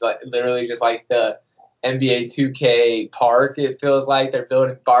it. It's like literally just like the NBA 2K park. It feels like they're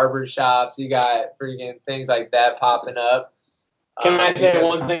building barber shops. You got freaking things like that popping up. Can I say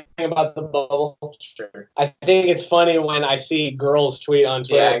one thing about the bubble? Sure. I think it's funny when I see girls tweet on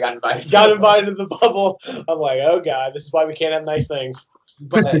Twitter. Yeah, I got invited. Got invited to the bubble. I'm like, oh god, this is why we can't have nice things.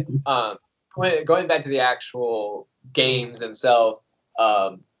 But going back to the actual games themselves,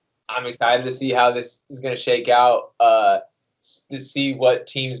 I'm excited to see how this is going to shake out, to see what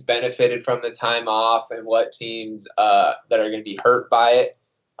teams benefited from the time off and what teams that are going to be hurt by it.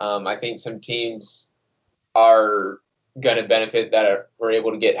 I think some teams are going to benefit that were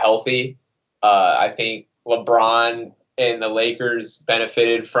able to get healthy. I think LeBron and the Lakers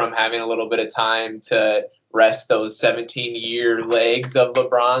benefited from having a little bit of time to rest those 17-year legs of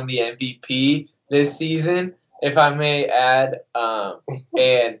LeBron, the MVP this season, if I may add.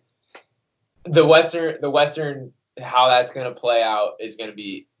 And the Western, how that's going to play out is going to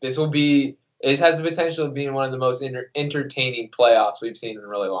be, it has the potential of being one of the most entertaining playoffs we've seen in a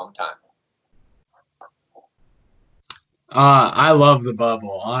really long time. I love the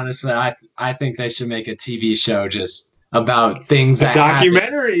bubble. Honestly, I think they should make a TV show just about things A that happen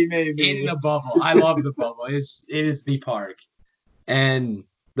documentary, maybe. in the bubble. I love the bubble. It is the park, and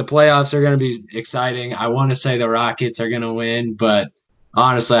the playoffs are going to be exciting. I want to say the Rockets are going to win, but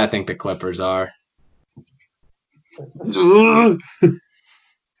honestly, I think the Clippers are. You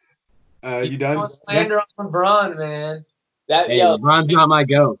done? Don't slander on LeBron, man. Hey, LeBron's not my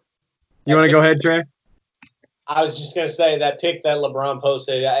goat. You want to go ahead, Trey? I was just gonna say that pic that LeBron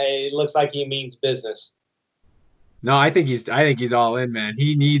posted. It looks like he means business. No, I think he's all in, man.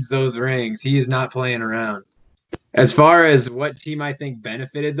 He needs those rings. He is not playing around. As far as what team I think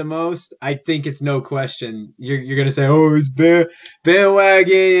benefited the most, I think it's no question. You're gonna say, oh, he's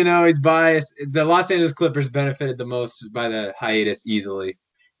bandwagon, he's biased. The Los Angeles Clippers benefited the most by the hiatus easily.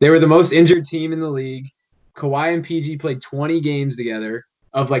 They were the most injured team in the league. Kawhi and PG played 20 games together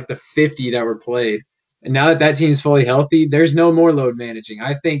of like the 50 that were played. And now that team's fully healthy, there's no more load managing.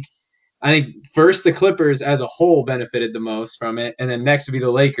 I think first the Clippers as a whole benefited the most from it, and then next would be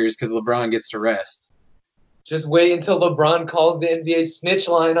the Lakers because LeBron gets to rest. Just wait until LeBron calls the NBA snitch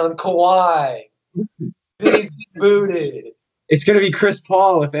line on Kawhi. Then he's booted. It's going to be Chris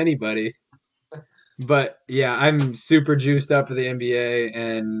Paul, if anybody. But, yeah, I'm super juiced up for the NBA,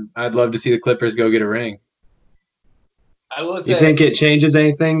 and I'd love to see the Clippers go get a ring. I will say, You think it changes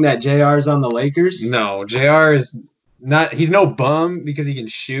anything that JR's on the Lakers? No, JR is not – he's no bum because he can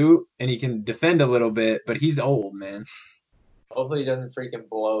shoot and he can defend a little bit, but he's old, man. hopefully he doesn't freaking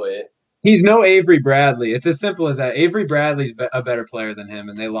blow it. He's no Avery Bradley. It's as simple as that. Avery Bradley's a better player than him,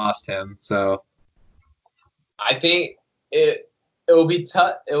 and they lost him. So I think it will be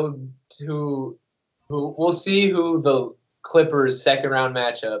tough. We'll see who the Clippers' second-round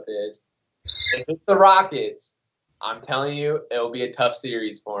matchup is. If it's the Rockets, I'm telling you, it will be a tough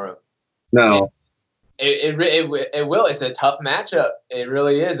series for them. no. It will. It's a tough matchup. It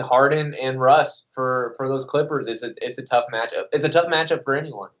really is. Harden and Russ for those Clippers. It's a tough matchup. It's a tough matchup for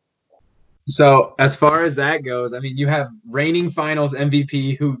anyone. So as far as that goes, I mean, you have reigning Finals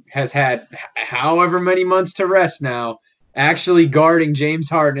MVP who has had however many months to rest now, actually guarding James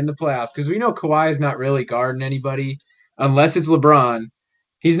Harden in the playoffs, because we know Kawhi is not really guarding anybody unless it's LeBron.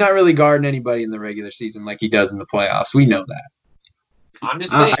 He's not really guarding anybody in the regular season like he does in the playoffs. We know that. I'm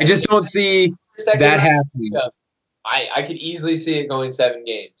just saying. I just don't see second That round happened. matchup, I could easily see it going 7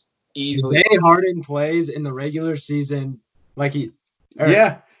 games. The Easily. day Harden plays in the regular season, like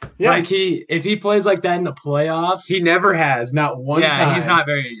Yeah. if he plays like that in the playoffs, He never has, not one time. he's not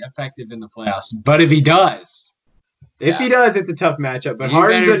very effective in the playoffs. But if he does, If he does, it's a tough matchup. But You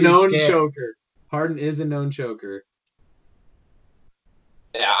Harden's better a be known scared. choker. Harden is a known choker.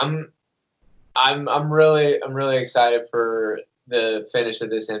 Yeah, I'm really excited for the finish of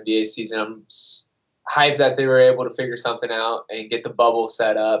this NBA season. I'm hyped that they were able to figure something out and get the bubble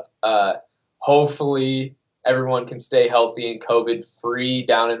set up. Hopefully, everyone can stay healthy and COVID free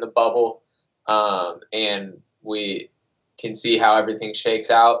down in the bubble, and we can see how everything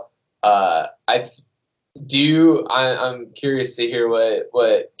shakes out. I'm curious to hear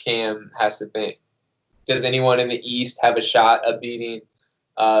what Cam has to think. Does anyone in the East have a shot of beating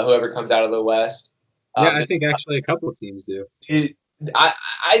whoever comes out of the West? Yeah, I think actually a couple of teams do.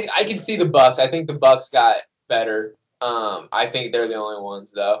 I can see the Bucks. I think the Bucks got better. I think they're the only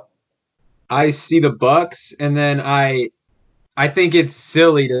ones though. I see the Bucks, and then I think it's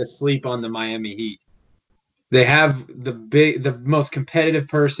silly to sleep on the Miami Heat. They have the most competitive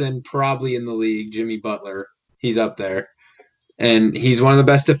person probably in the league, Jimmy Butler. He's up there, and he's one of the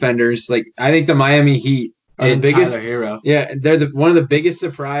best defenders. Like I think the Miami Heat are the and biggest. Tyler Hero. Yeah, they're one of the biggest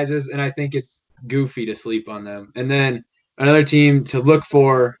surprises, and I think it's goofy to sleep on them. And then another team to look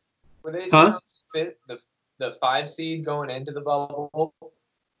for. Were they Huh? the 5 seed going into the bubble?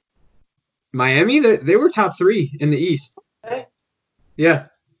 Miami, they were top 3 in the East. Okay. Yeah.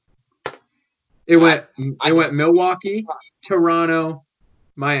 It went Milwaukee, Toronto,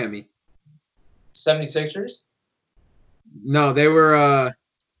 Miami. 76ers? No,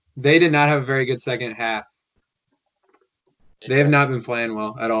 they did not have a very good second half. They have not been playing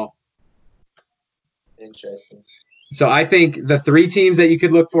well at all. Interesting. So I think the 3 teams that you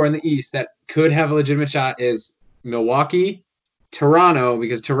could look for in the East that could have a legitimate shot is Milwaukee, Toronto,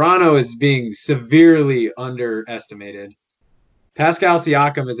 because Toronto is being severely underestimated. Pascal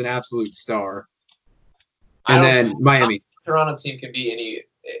Siakam is an absolute star. And then Miami. Toronto team can beat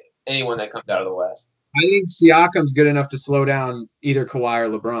anyone that comes out of the West. I think Siakam's good enough to slow down either Kawhi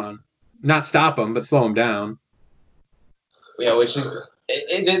or LeBron. Not stop him, but slow him down. Yeah, which is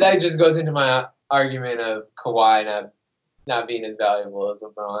that just goes into my argument of Kawhi not being as valuable as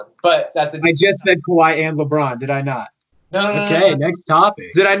LeBron. But that's I just said Kawhi and LeBron, did I not? no. Okay, next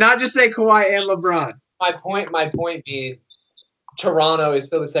topic. Did I not just say Kawhi and LeBron? My point being, Toronto is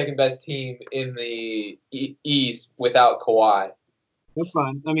still the second best team in the East without Kawhi. That's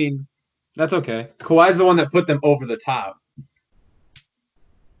fine. I mean, that's okay. Kawhi's the one that put them over the top.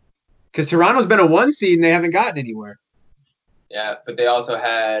 Because Toronto's been a 1 seed and they haven't gotten anywhere. Yeah, but they also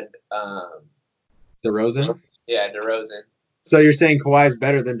had DeRozan? DeRozan. So you're saying Kawhi's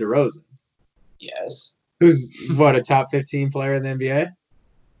better than DeRozan? Yes. Who's, a top 15 player in the NBA?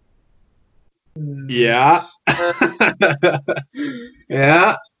 Yeah.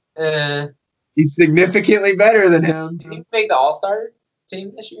 Yeah. He's significantly better than him. Did he make the All-Star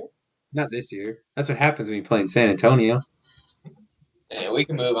team this year? Not this year. That's what happens when you play in San Antonio. Yeah, we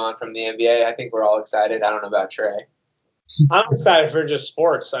can move on from the NBA. I think we're all excited. I don't know about Trey. I'm excited for just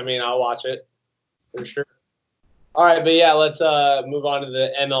sports. I mean, I'll watch it for sure. All right, but yeah, let's move on to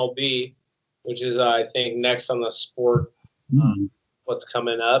the MLB, which is I think next on the sport. What's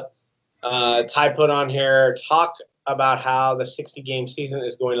coming up? Ty put on here talk about how the 60-game season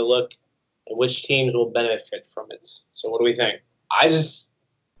is going to look and which teams will benefit from it. So, what do we think?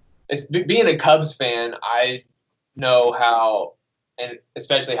 Being a Cubs fan, I know how, and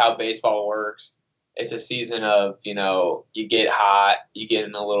especially how baseball works. It's a season of, you get hot, you get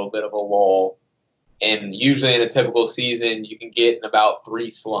in a little bit of a lull, and usually in a typical season, you can get in about 3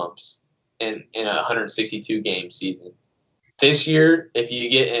 slumps in a 162-game season. This year, if you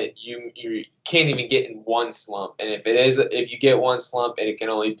get it, you can't even get in 1 slump, and if you get 1 slump, it can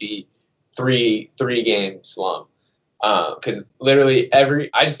only be 3-game slump. Because literally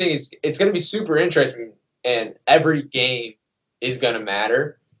I just think it's going to be super interesting, and every game is going to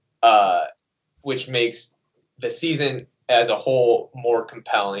matter, which makes the season as a whole more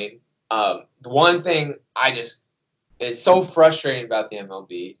compelling. The one thing is so frustrating about the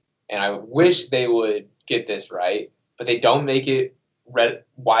MLB, and I wish they would get this right, but they don't make it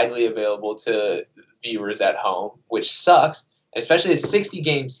widely available to viewers at home, which sucks, especially a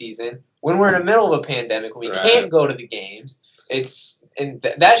 60-game season when we're in the middle of a pandemic, when we can't go to the games.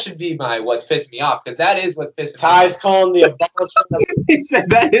 That should be what's pissing me off, because that is what's pissing me off. Ty's calling the abolishment. He said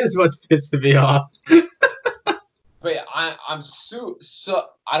that is what's pissing me off. But I'm so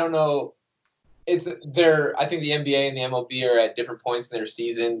I don't know. I think the NBA and the MLB are at different points in their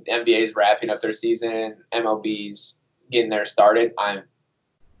season. The NBA is wrapping up their season. MLB's getting there started. I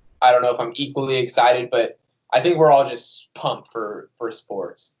don't know if I'm equally excited, but I think we're all just pumped for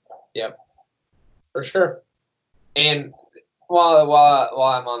sports. Yep, for sure. And while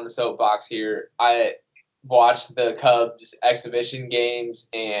I'm on the soapbox here, I watched the Cubs exhibition games,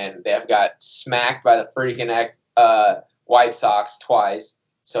 and they have got smacked by the freaking White Sox twice.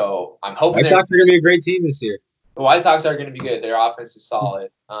 So I'm hoping White Sox are going to be a great team this year. the White Sox are going to be good. Their offense is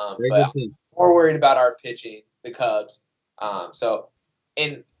solid. Very But good team. I'm more worried about our pitching, the Cubs.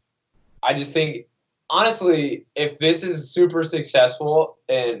 And I just think, honestly, if this is super successful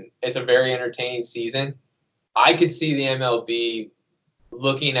and it's a very entertaining season, I could see the MLB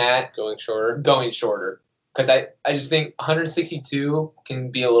looking at Going shorter. Because I just think 162 can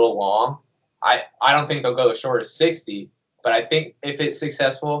be a little long. I don't think they'll go as short as 60, but I think if it's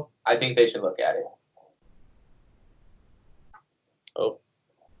successful, I think they should look at it. Oh,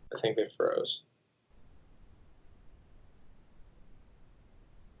 I think they froze.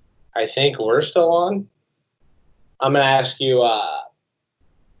 I think we're still on. I'm gonna ask you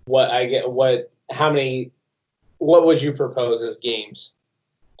what would you propose as games?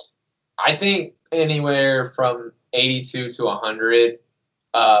 I think anywhere from 82 to 100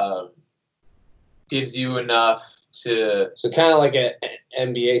 gives you enough to. So kind of like an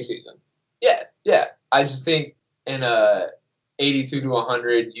NBA season. Yeah. I just think in a 82 to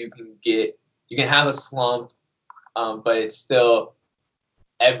 100, you can have a slump, but it's still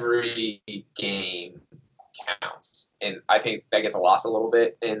every game counts, and I think that gets lost a little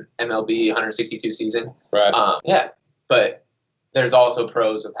bit in MLB 162 season. Right. Yeah, but there's also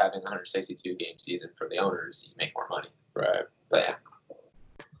pros of having a 162 game season for the owners. You make more money. Right. But yeah.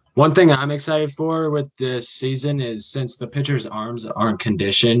 One thing I'm excited for with this season is since the pitchers' arms aren't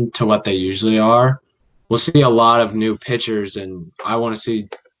conditioned to what they usually are, we'll see a lot of new pitchers, and I want to see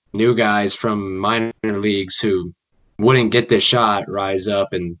new guys from minor leagues who wouldn't get this shot rise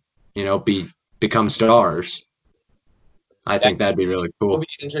up and, become stars. I think that'd be really It'll cool. be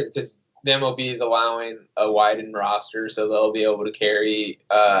interesting because the MLB is allowing a widened roster, so they'll be able to carry.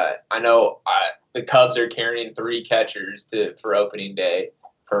 I know the Cubs are carrying 3 catchers for opening day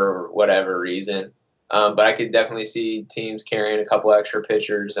for whatever reason. But I could definitely see teams carrying a couple extra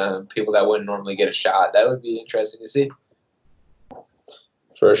pitchers, people that wouldn't normally get a shot. That would be interesting to see.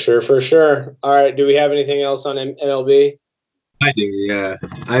 For sure. All right. Do we have anything else on MLB? I do, yeah.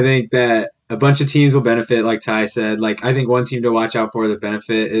 I think that a bunch of teams will benefit, like Ty said. Like, I think one team to watch out for that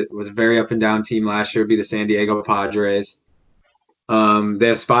benefit, it was a very up and down team last year, would be the San Diego Padres. They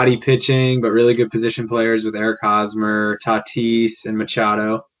have spotty pitching, but really good position players with Eric Hosmer, Tatis, and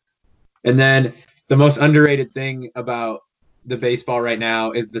Machado. And then the most underrated thing about the baseball right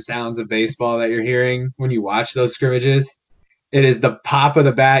now is the sounds of baseball that you're hearing when you watch those scrimmages. It is the pop of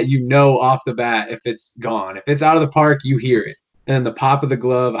the bat. Off the bat if it's gone. If it's out of the park, you hear it. And then the pop of the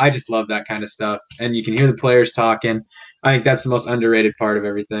glove. I just love that kind of stuff. And you can hear the players talking. I think that's the most underrated part of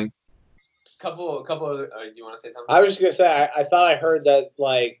everything. Couple of do you want to say something? I was just gonna say I thought I heard that,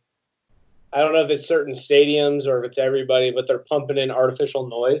 like, I don't know if it's certain stadiums or if it's everybody, but they're pumping in artificial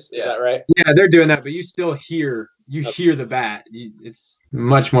noise. Is that right? Yeah, they're doing that, but you still hear the bat. It's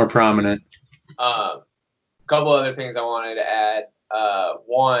much more prominent. Couple other things I wanted to add.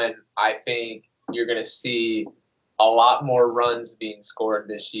 One, I think you're going to see a lot more runs being scored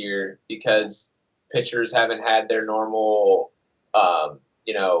this year because pitchers haven't had their normal,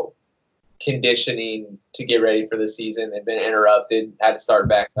 conditioning to get ready for the season. They've been interrupted, had to start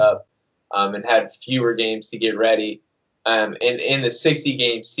back up, and had fewer games to get ready. And in the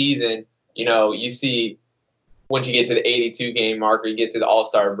 60-game season, you see once you get to the 82-game mark or you get to the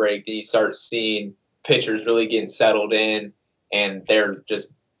All-Star break, then you start seeing pitchers really getting settled in, and they're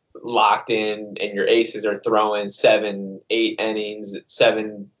just locked in, and your aces are throwing 7 innings.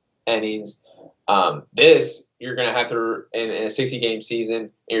 This, you're going to have to, in a 60-game season,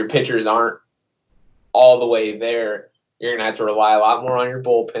 and your pitchers aren't all the way there, you're going to have to rely a lot more on your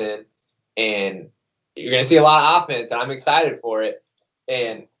bullpen, and you're going to see a lot of offense, and I'm excited for it.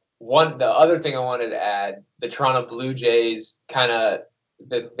 And the other thing I wanted to add, the Toronto Blue Jays, kind of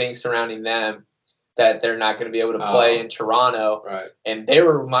the things surrounding them, that they're not going to be able to play in Toronto. Right. And they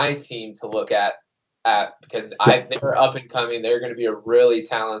were my team to look at because they're up and coming. They're going to be a really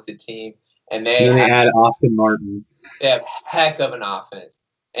talented team. And they add Austin Martin. They have heck of an offense.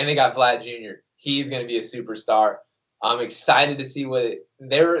 And they got Vlad Jr. He's going to be a superstar. I'm excited to see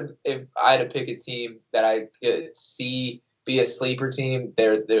if I had to pick a team that I could see be a sleeper team,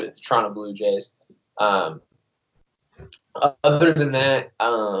 they're the Toronto Blue Jays. Other than that,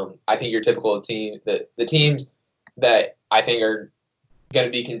 I think your typical team, the teams that I think are going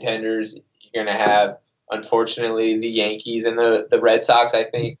to be contenders, you're going to have, unfortunately, the Yankees and the Red Sox, I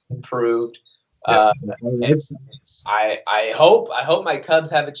think, improved. I hope my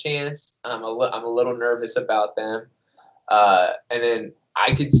Cubs have a chance. I'm a little nervous about them. And then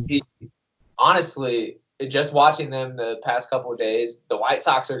I could see, honestly, just watching them the past couple of days, the White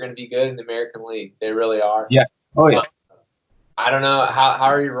Sox are going to be good in the American League. They really are. Yeah. Oh, yeah. I don't know. How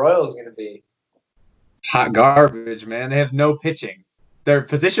are your Royals going to be? Hot garbage, man. They have no pitching. Their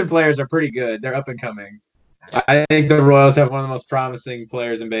position players are pretty good. They're up and coming. I think the Royals have one of the most promising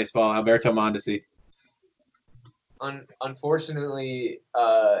players in baseball, Alberto Mondesi. Unfortunately,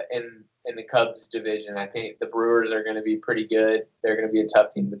 in the Cubs division, I think the Brewers are going to be pretty good. They're going to be a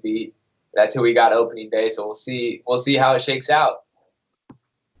tough team to beat. That's who we got opening day, so we'll see how it shakes out.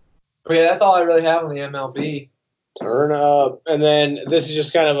 But yeah, that's all I really have on the MLB. Turn up. And then this is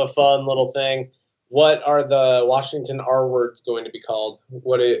just kind of a fun little thing. What are the Washington R words going to be called?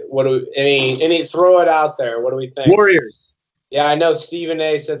 Any throw it out there. What do we think? Warriors. Yeah, I know Stephen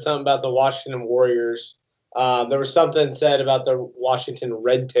A said something about the Washington Warriors. There was something said about the Washington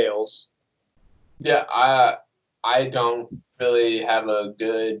Red Tails. Yeah, I don't really have a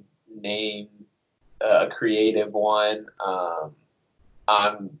good name, a creative one.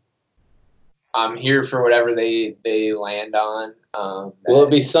 I'm here for whatever they land on. Will it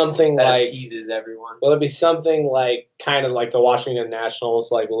be something that like appeases everyone? Will it be something like kind of like the Washington Nationals?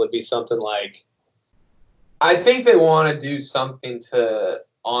 Like, will it be something like? I think they want to do something to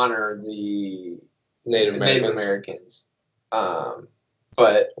honor the Native Americans.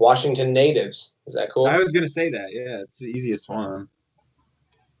 But Washington natives. Is that cool? I was gonna say that. Yeah, it's the easiest one.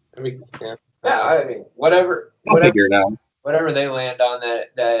 I mean, yeah. I mean, whatever Figure it out. whatever they land on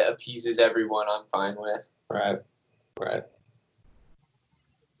that appeases everyone, I'm fine with. Right.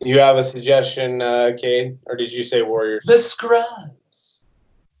 You have a suggestion, Cade, or did you say Warriors? The Scrubs.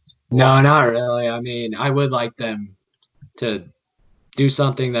 No, not really. I mean, I would like them to do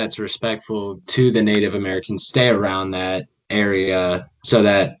something that's respectful to the Native Americans, stay around that area so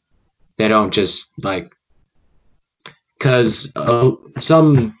that they don't just like, because I've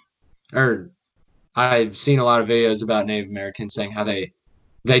seen a lot of videos about Native Americans saying how they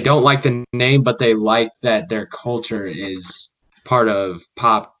don't like the name, but they like that their culture is part of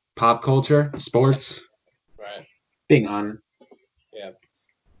pop culture, sports. Right. Being honored. Yeah.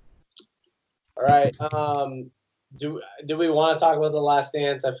 All right. Do we want to talk about The Last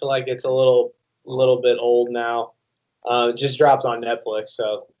Dance? I feel like it's a little bit old now. It just dropped on Netflix,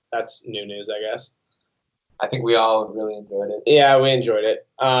 so that's new news, I guess. I think we all really enjoyed it. Yeah, we enjoyed it.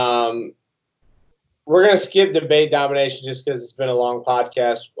 We're going to skip debate domination just because it's been a long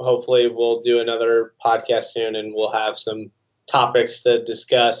podcast. Hopefully we'll do another podcast soon and we'll have some topics to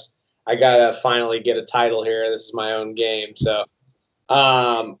discuss. I got to finally get a title here. This is my own game. So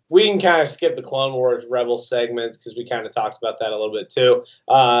we can kind of skip the Clone Wars Rebel segments because we kind of talked about that a little bit too.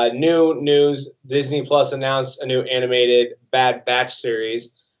 New news, Disney Plus announced a new animated Bad Batch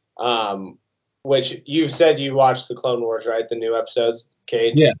series, which you've said you watched the Clone Wars, right? The new episodes,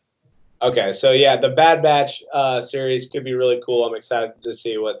 Cade? Yeah. Okay, so yeah, the Bad Batch series could be really cool. I'm excited to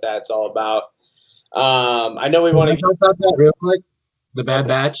see what that's all about. I know we want to talk about that real quick. The Bad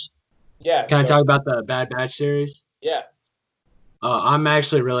Batch. Yeah. Can I talk about the Bad Batch series? Yeah. I'm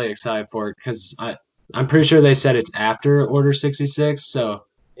actually really excited for it because I'm pretty sure they said it's after Order 66, so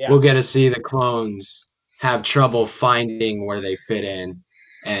we'll get to see the clones have trouble finding where they fit in,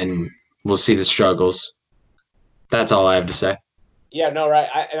 and we'll see the struggles. That's all I have to say. Yeah, no, right.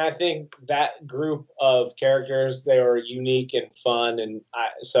 I think that group of characters, they were unique and fun, and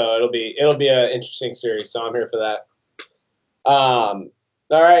so it'll be an interesting series. So I'm here for that. All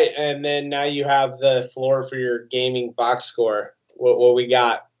right, and then now you have the floor for your gaming box score. What we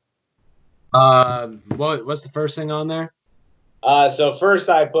got? What's the first thing on there? So first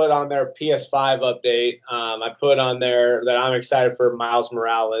I put on their PS5 update. I put on there that I'm excited for Miles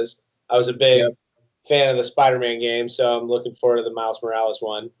Morales. I was a big fan of the Spider-Man game, so I'm looking forward to the Miles Morales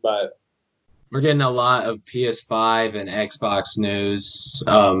one. But we're getting a lot of PS5 and Xbox news.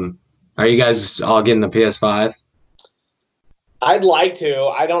 Are you guys all getting the PS5? I'd like to.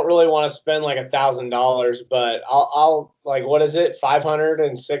 I don't really want to spend like $1,000, but I'll like, what is it? 500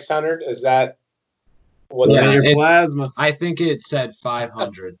 and 600? Is that what? Yeah, your plasma. I think it said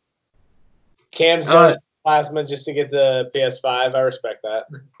 500. Cam's done plasma just to get the PS5. I respect that.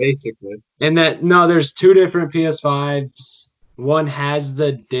 Basically. And there's two different PS5s. One has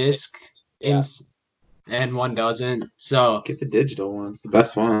the disc and one doesn't. So get the digital one. It's the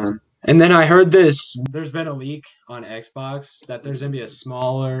best one. And then I heard this. There's been a leak on Xbox that there's gonna be a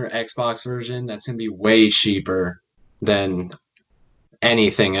smaller Xbox version that's gonna be way cheaper than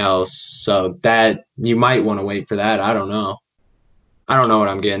anything else. So that you might want to wait for that. I don't know. I don't know what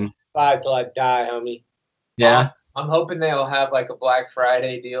I'm getting. Buy till I die, homie. Yeah. I'm hoping they'll have like a Black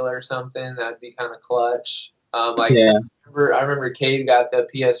Friday deal or something. That'd be kind of clutch. Yeah. I remember Cade got the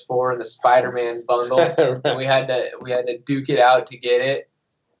PS4 and the Spider-Man bundle, and we had to duke it out to get it.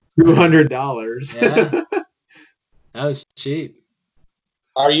 $200. Yeah. That was cheap.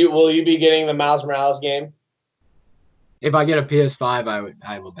 Will you be getting the Miles Morales game? If I get a PS5,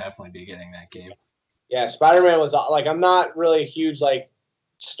 I will definitely be getting that game. Yeah, Spider-Man was like, I'm not really a huge like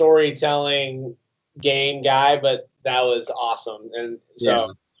storytelling game guy, but that was awesome, and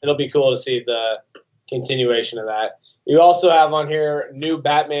so it'll be cool to see the continuation of that. You also have on here new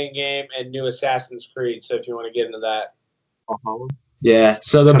Batman game and new Assassin's Creed. So if you want to get into that, Yeah.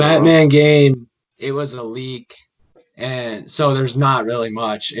 So the Batman game, it was a leak, and so there's not really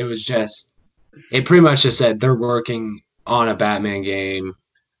much. It pretty much just said they're working on a Batman game,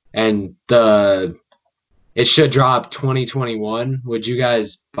 and it should drop 2021. Would you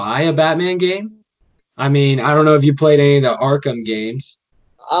guys buy a Batman game? I mean, I don't know if you played any of the Arkham games.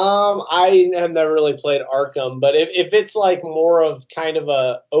 I have never really played Arkham, but if it's like more of kind of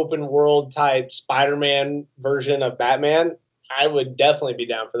a open world type Spider-Man version of Batman, I would definitely be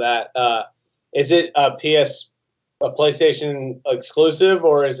down for that. Is it a PlayStation exclusive,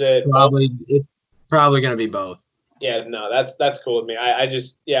 or is it It's probably gonna be both. Yeah, no, that's cool with me. I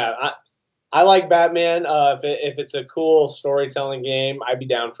like Batman. If it's a cool storytelling game, I'd be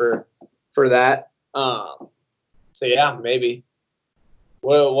down for that. So yeah, maybe.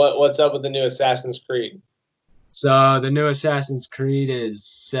 What's up with the new Assassin's Creed? So the new Assassin's Creed is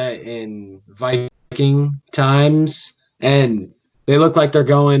set in Viking times, and they look like they're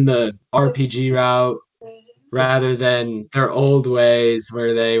going the RPG route rather than their old ways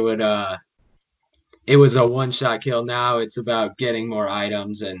where they would it was a one-shot kill. Now it's about getting more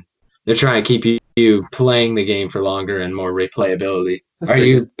items, and they're trying to keep you playing the game for longer and more replayability. Are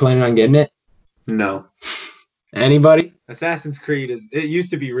you planning on getting it? No. Anybody? Assassin's Creed it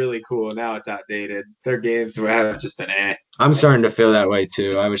used to be really cool. Now it's outdated. Their games have just been I'm starting to feel that way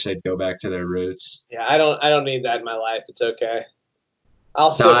too. I wish they'd go back to their roots. Yeah, I don't need that in my life. It's okay.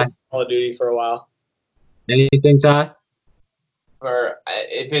 I'll stick with Call of Duty for a while. Anything, Ty? Or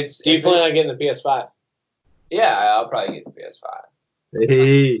if it's Do you plan on getting the PS5? Yeah, I'll probably get the PS5.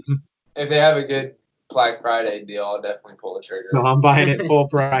 Hey. If they have a good Black Friday deal, I'll definitely pull the trigger. No, I'm buying it full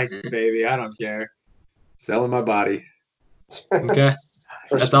price, baby. I don't care. Selling my body. Okay.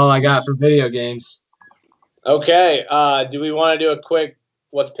 That's all I got for video games. Okay. Do we want to do a quick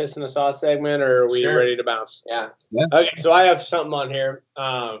what's pissing us off segment, or are we Sure. ready to bounce? Yeah. Okay, so I have something on here.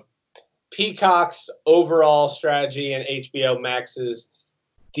 Peacock's overall strategy and HBO Max's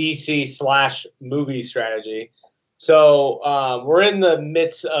DC/movie strategy. So we're in the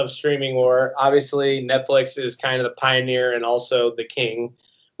midst of streaming war. Obviously, Netflix is kind of the pioneer and also the king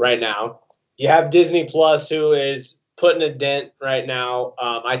right now. You have Disney Plus, who is putting a dent right now.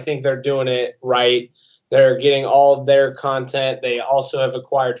 I think they're doing it right. They're getting all of their content. They also have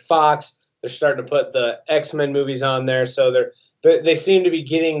acquired Fox. They're starting to put the X-Men movies on there. So they seem to be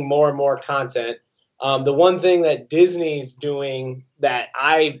getting more and more content. The one thing that Disney's doing that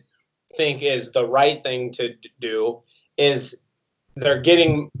I think is the right thing to do is they're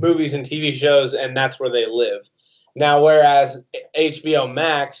getting movies and TV shows, and that's where they live. Now, whereas HBO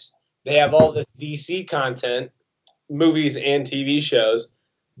Max, they have all this DC content, movies and TV shows,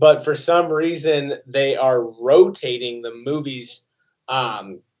 but for some reason they are rotating the movies.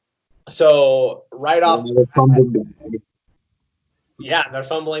 So right off, yeah, they're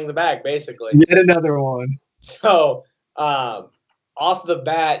fumbling the bag basically. Yet another one. So off the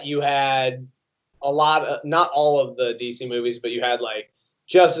bat, you had a lot of, not all of the DC movies, but you had like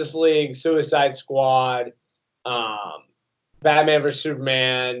Justice League, Suicide Squad, Batman vs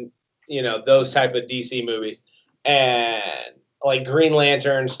Superman, those type of DC movies, and like Green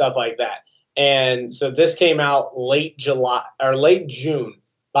Lantern, stuff like that. And so this came out late June.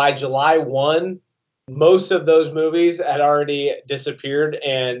 By July 1, most of those movies had already disappeared,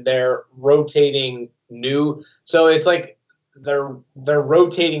 and they're rotating new. So it's like they're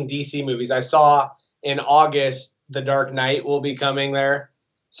rotating DC movies. I saw in August The Dark Knight will be coming there.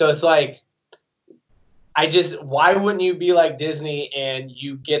 So it's like, why wouldn't you be like Disney and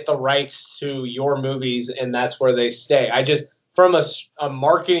you get the rights to your movies and that's where they stay? From a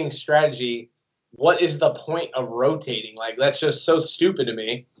marketing strategy, what is the point of rotating? Like, that's just so stupid to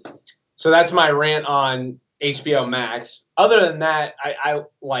me. So that's my rant on HBO Max. Other than that, I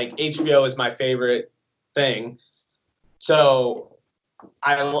like HBO is my favorite thing. So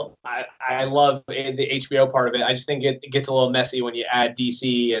I love the HBO part of it. I just think it gets a little messy when you add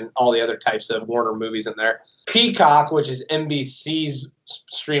DC and all the other types of Warner movies in there. Peacock, which is NBC's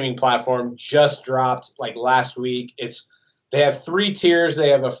streaming platform, just dropped like last week. They have 3 tiers. They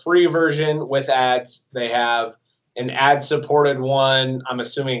have a free version with ads. They have an ad-supported one. I'm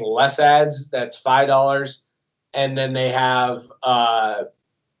assuming less ads. That's $5. And then they have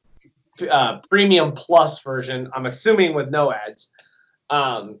premium plus version. I'm assuming with no ads.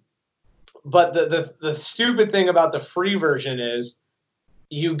 But the stupid thing about the free version is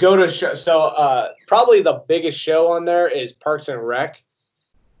you go to show. So probably the biggest show on there is Parks and Rec.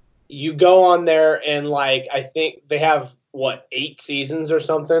 You go on there and like I think they have 8 seasons or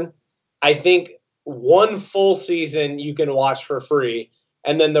something. I think one full season you can watch for free,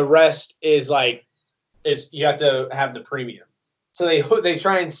 and then the rest is you have to have the premium. So they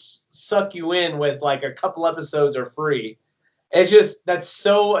try and suck you in with like a couple episodes are free. It's just that's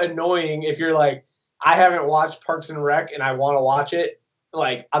so annoying if you're like I haven't watched Parks and Rec and I want to watch it.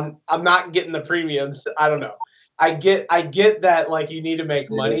 Like I'm not getting the premiums. I don't know. I get that like you need to make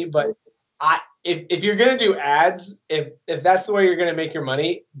money, but if you're gonna do ads, if that's the way you're gonna make your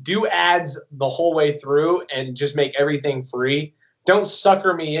money, do ads the whole way through and just make everything free. Don't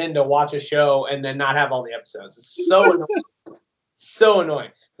sucker me in to watch a show and then not have all the episodes. It's so annoying. So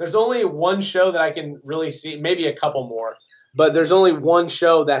annoying. There's only one show that I can really see, maybe a couple more, but there's only one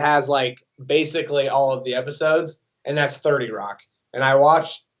show that has like basically all of the episodes, and that's 30 Rock. And I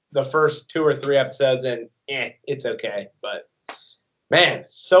watched the first 2 or 3 episodes and it's okay. But man,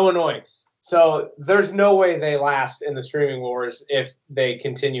 so annoying. So there's no way they last in the streaming wars if they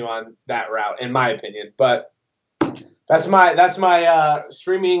continue on that route, in my opinion. But that's my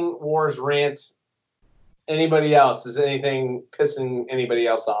streaming wars rant. Anybody else? Is anything pissing anybody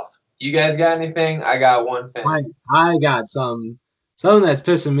else off? You guys got anything? I got one thing. I got something that's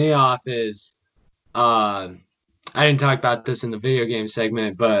pissing me off is I didn't talk about this in the video game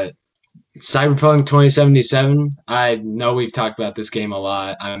segment, but Cyberpunk 2077, I know we've talked about this game a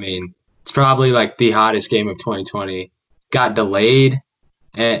lot. I mean, it's probably like the hottest game of 2020. Got delayed.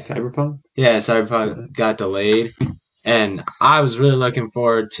 Cyberpunk? Yeah, Cyberpunk got delayed. And I was really looking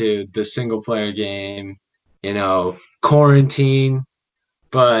forward to the single player game, quarantine,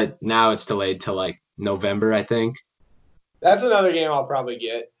 but now it's delayed till like November, I think. That's another game I'll probably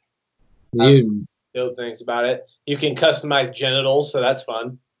get. You Build things about it. You can customize genitals, so that's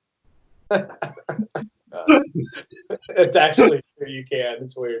fun. It's actually true. You can.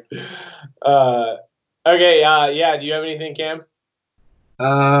 It's weird. Okay. Yeah. Do you have anything, Cam?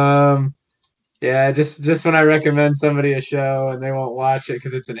 Yeah. Just when I recommend somebody a show and they won't watch it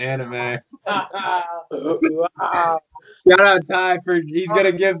because it's an anime. Wow. Shout out Ty he's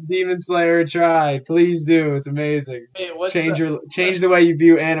gonna give Demon Slayer a try. Please do. It's amazing. Hey, Change the way you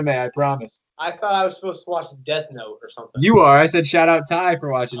view anime. I promise. I thought I was supposed to watch Death Note or something. You are. I said shout out Ty for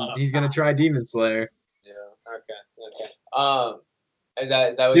watching. He's gonna try Demon Slayer. Yeah. Okay. Is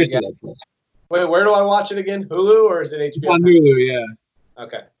that what you got? Wait, where do I watch it again? Hulu or is it HBO? On Hulu, yeah.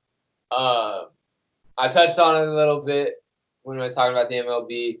 Okay. I touched on it a little bit when I was talking about the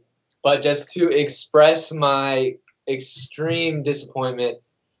MLB, but just to express my extreme disappointment,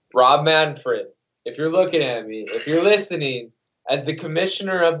 Rob Manfred, if you're looking at me, if you're listening, as the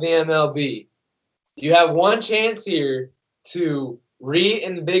commissioner of the MLB, you have one chance here to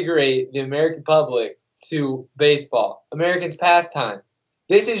reinvigorate the American public to baseball, Americans' pastime.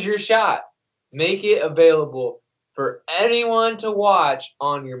 This is your shot. Make it available for anyone to watch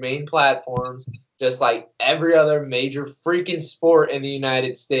on your main platforms, just like every other major freaking sport in the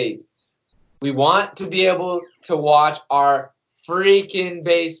United States. We want to be able to watch our freaking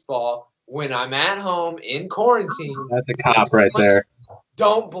baseball when I'm at home in quarantine. That's a cop right there.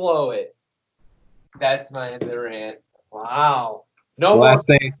 Don't blow it. That's my end of the rant. Wow. No more Last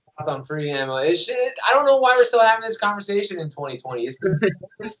thing. on free ammo. I don't know why we're still having this conversation in 2020. It's the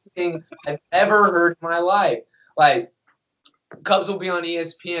best thing I've ever heard in my life. Like, Cubs will be on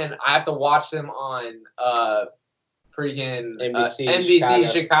ESPN. I have to watch them on freaking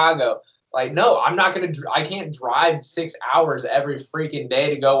NBC Chicago. Like, no, I'm not going to – I can't drive 6 hours every freaking day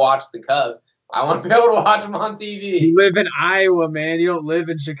to go watch the Cubs. I want to be able to watch them on TV. You live in Iowa, man. You don't live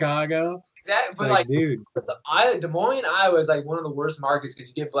in Chicago. Exactly. But, like dude. Des Moines, Iowa is like one of the worst markets because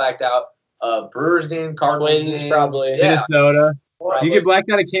you get blacked out. Brewers game, Cardinals Twins, games. probably. Yeah. Minnesota. Probably. Do you get blacked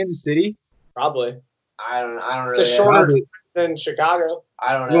out of Kansas City? Probably. I don't It's really a shorter Probably. than Chicago.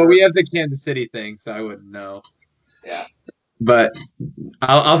 I don't know. Well, we have the Kansas City thing, so I wouldn't know. Yeah. But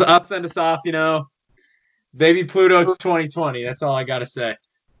I'll send us off, Baby Pluto 2020. That's all I gotta say.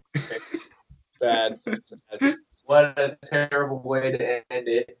 Sad. What a terrible way to end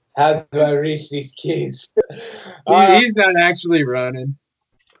it. How do I reach these kids? He's not actually running.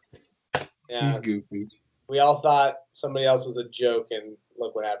 Yeah, He's goofy. we all thought somebody else was a joke, and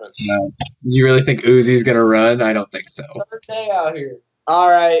look what happened. No. You really think Uzi's gonna run? I don't think so. Third day out here. All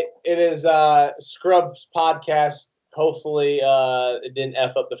right, it is Scrubs podcast. Hopefully, it didn't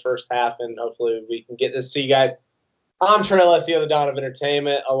f up the first half, and hopefully we can get this to you guys. I'm Trey Alessio, the Dawn of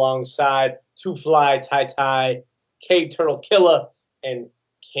Entertainment, alongside Two Fly, Tai, K Turtle Killer, and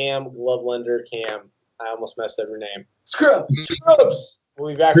Cam Glovelender. Cam, I almost messed up your name. Scrubs.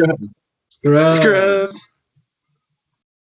 We'll be back. Scrubs.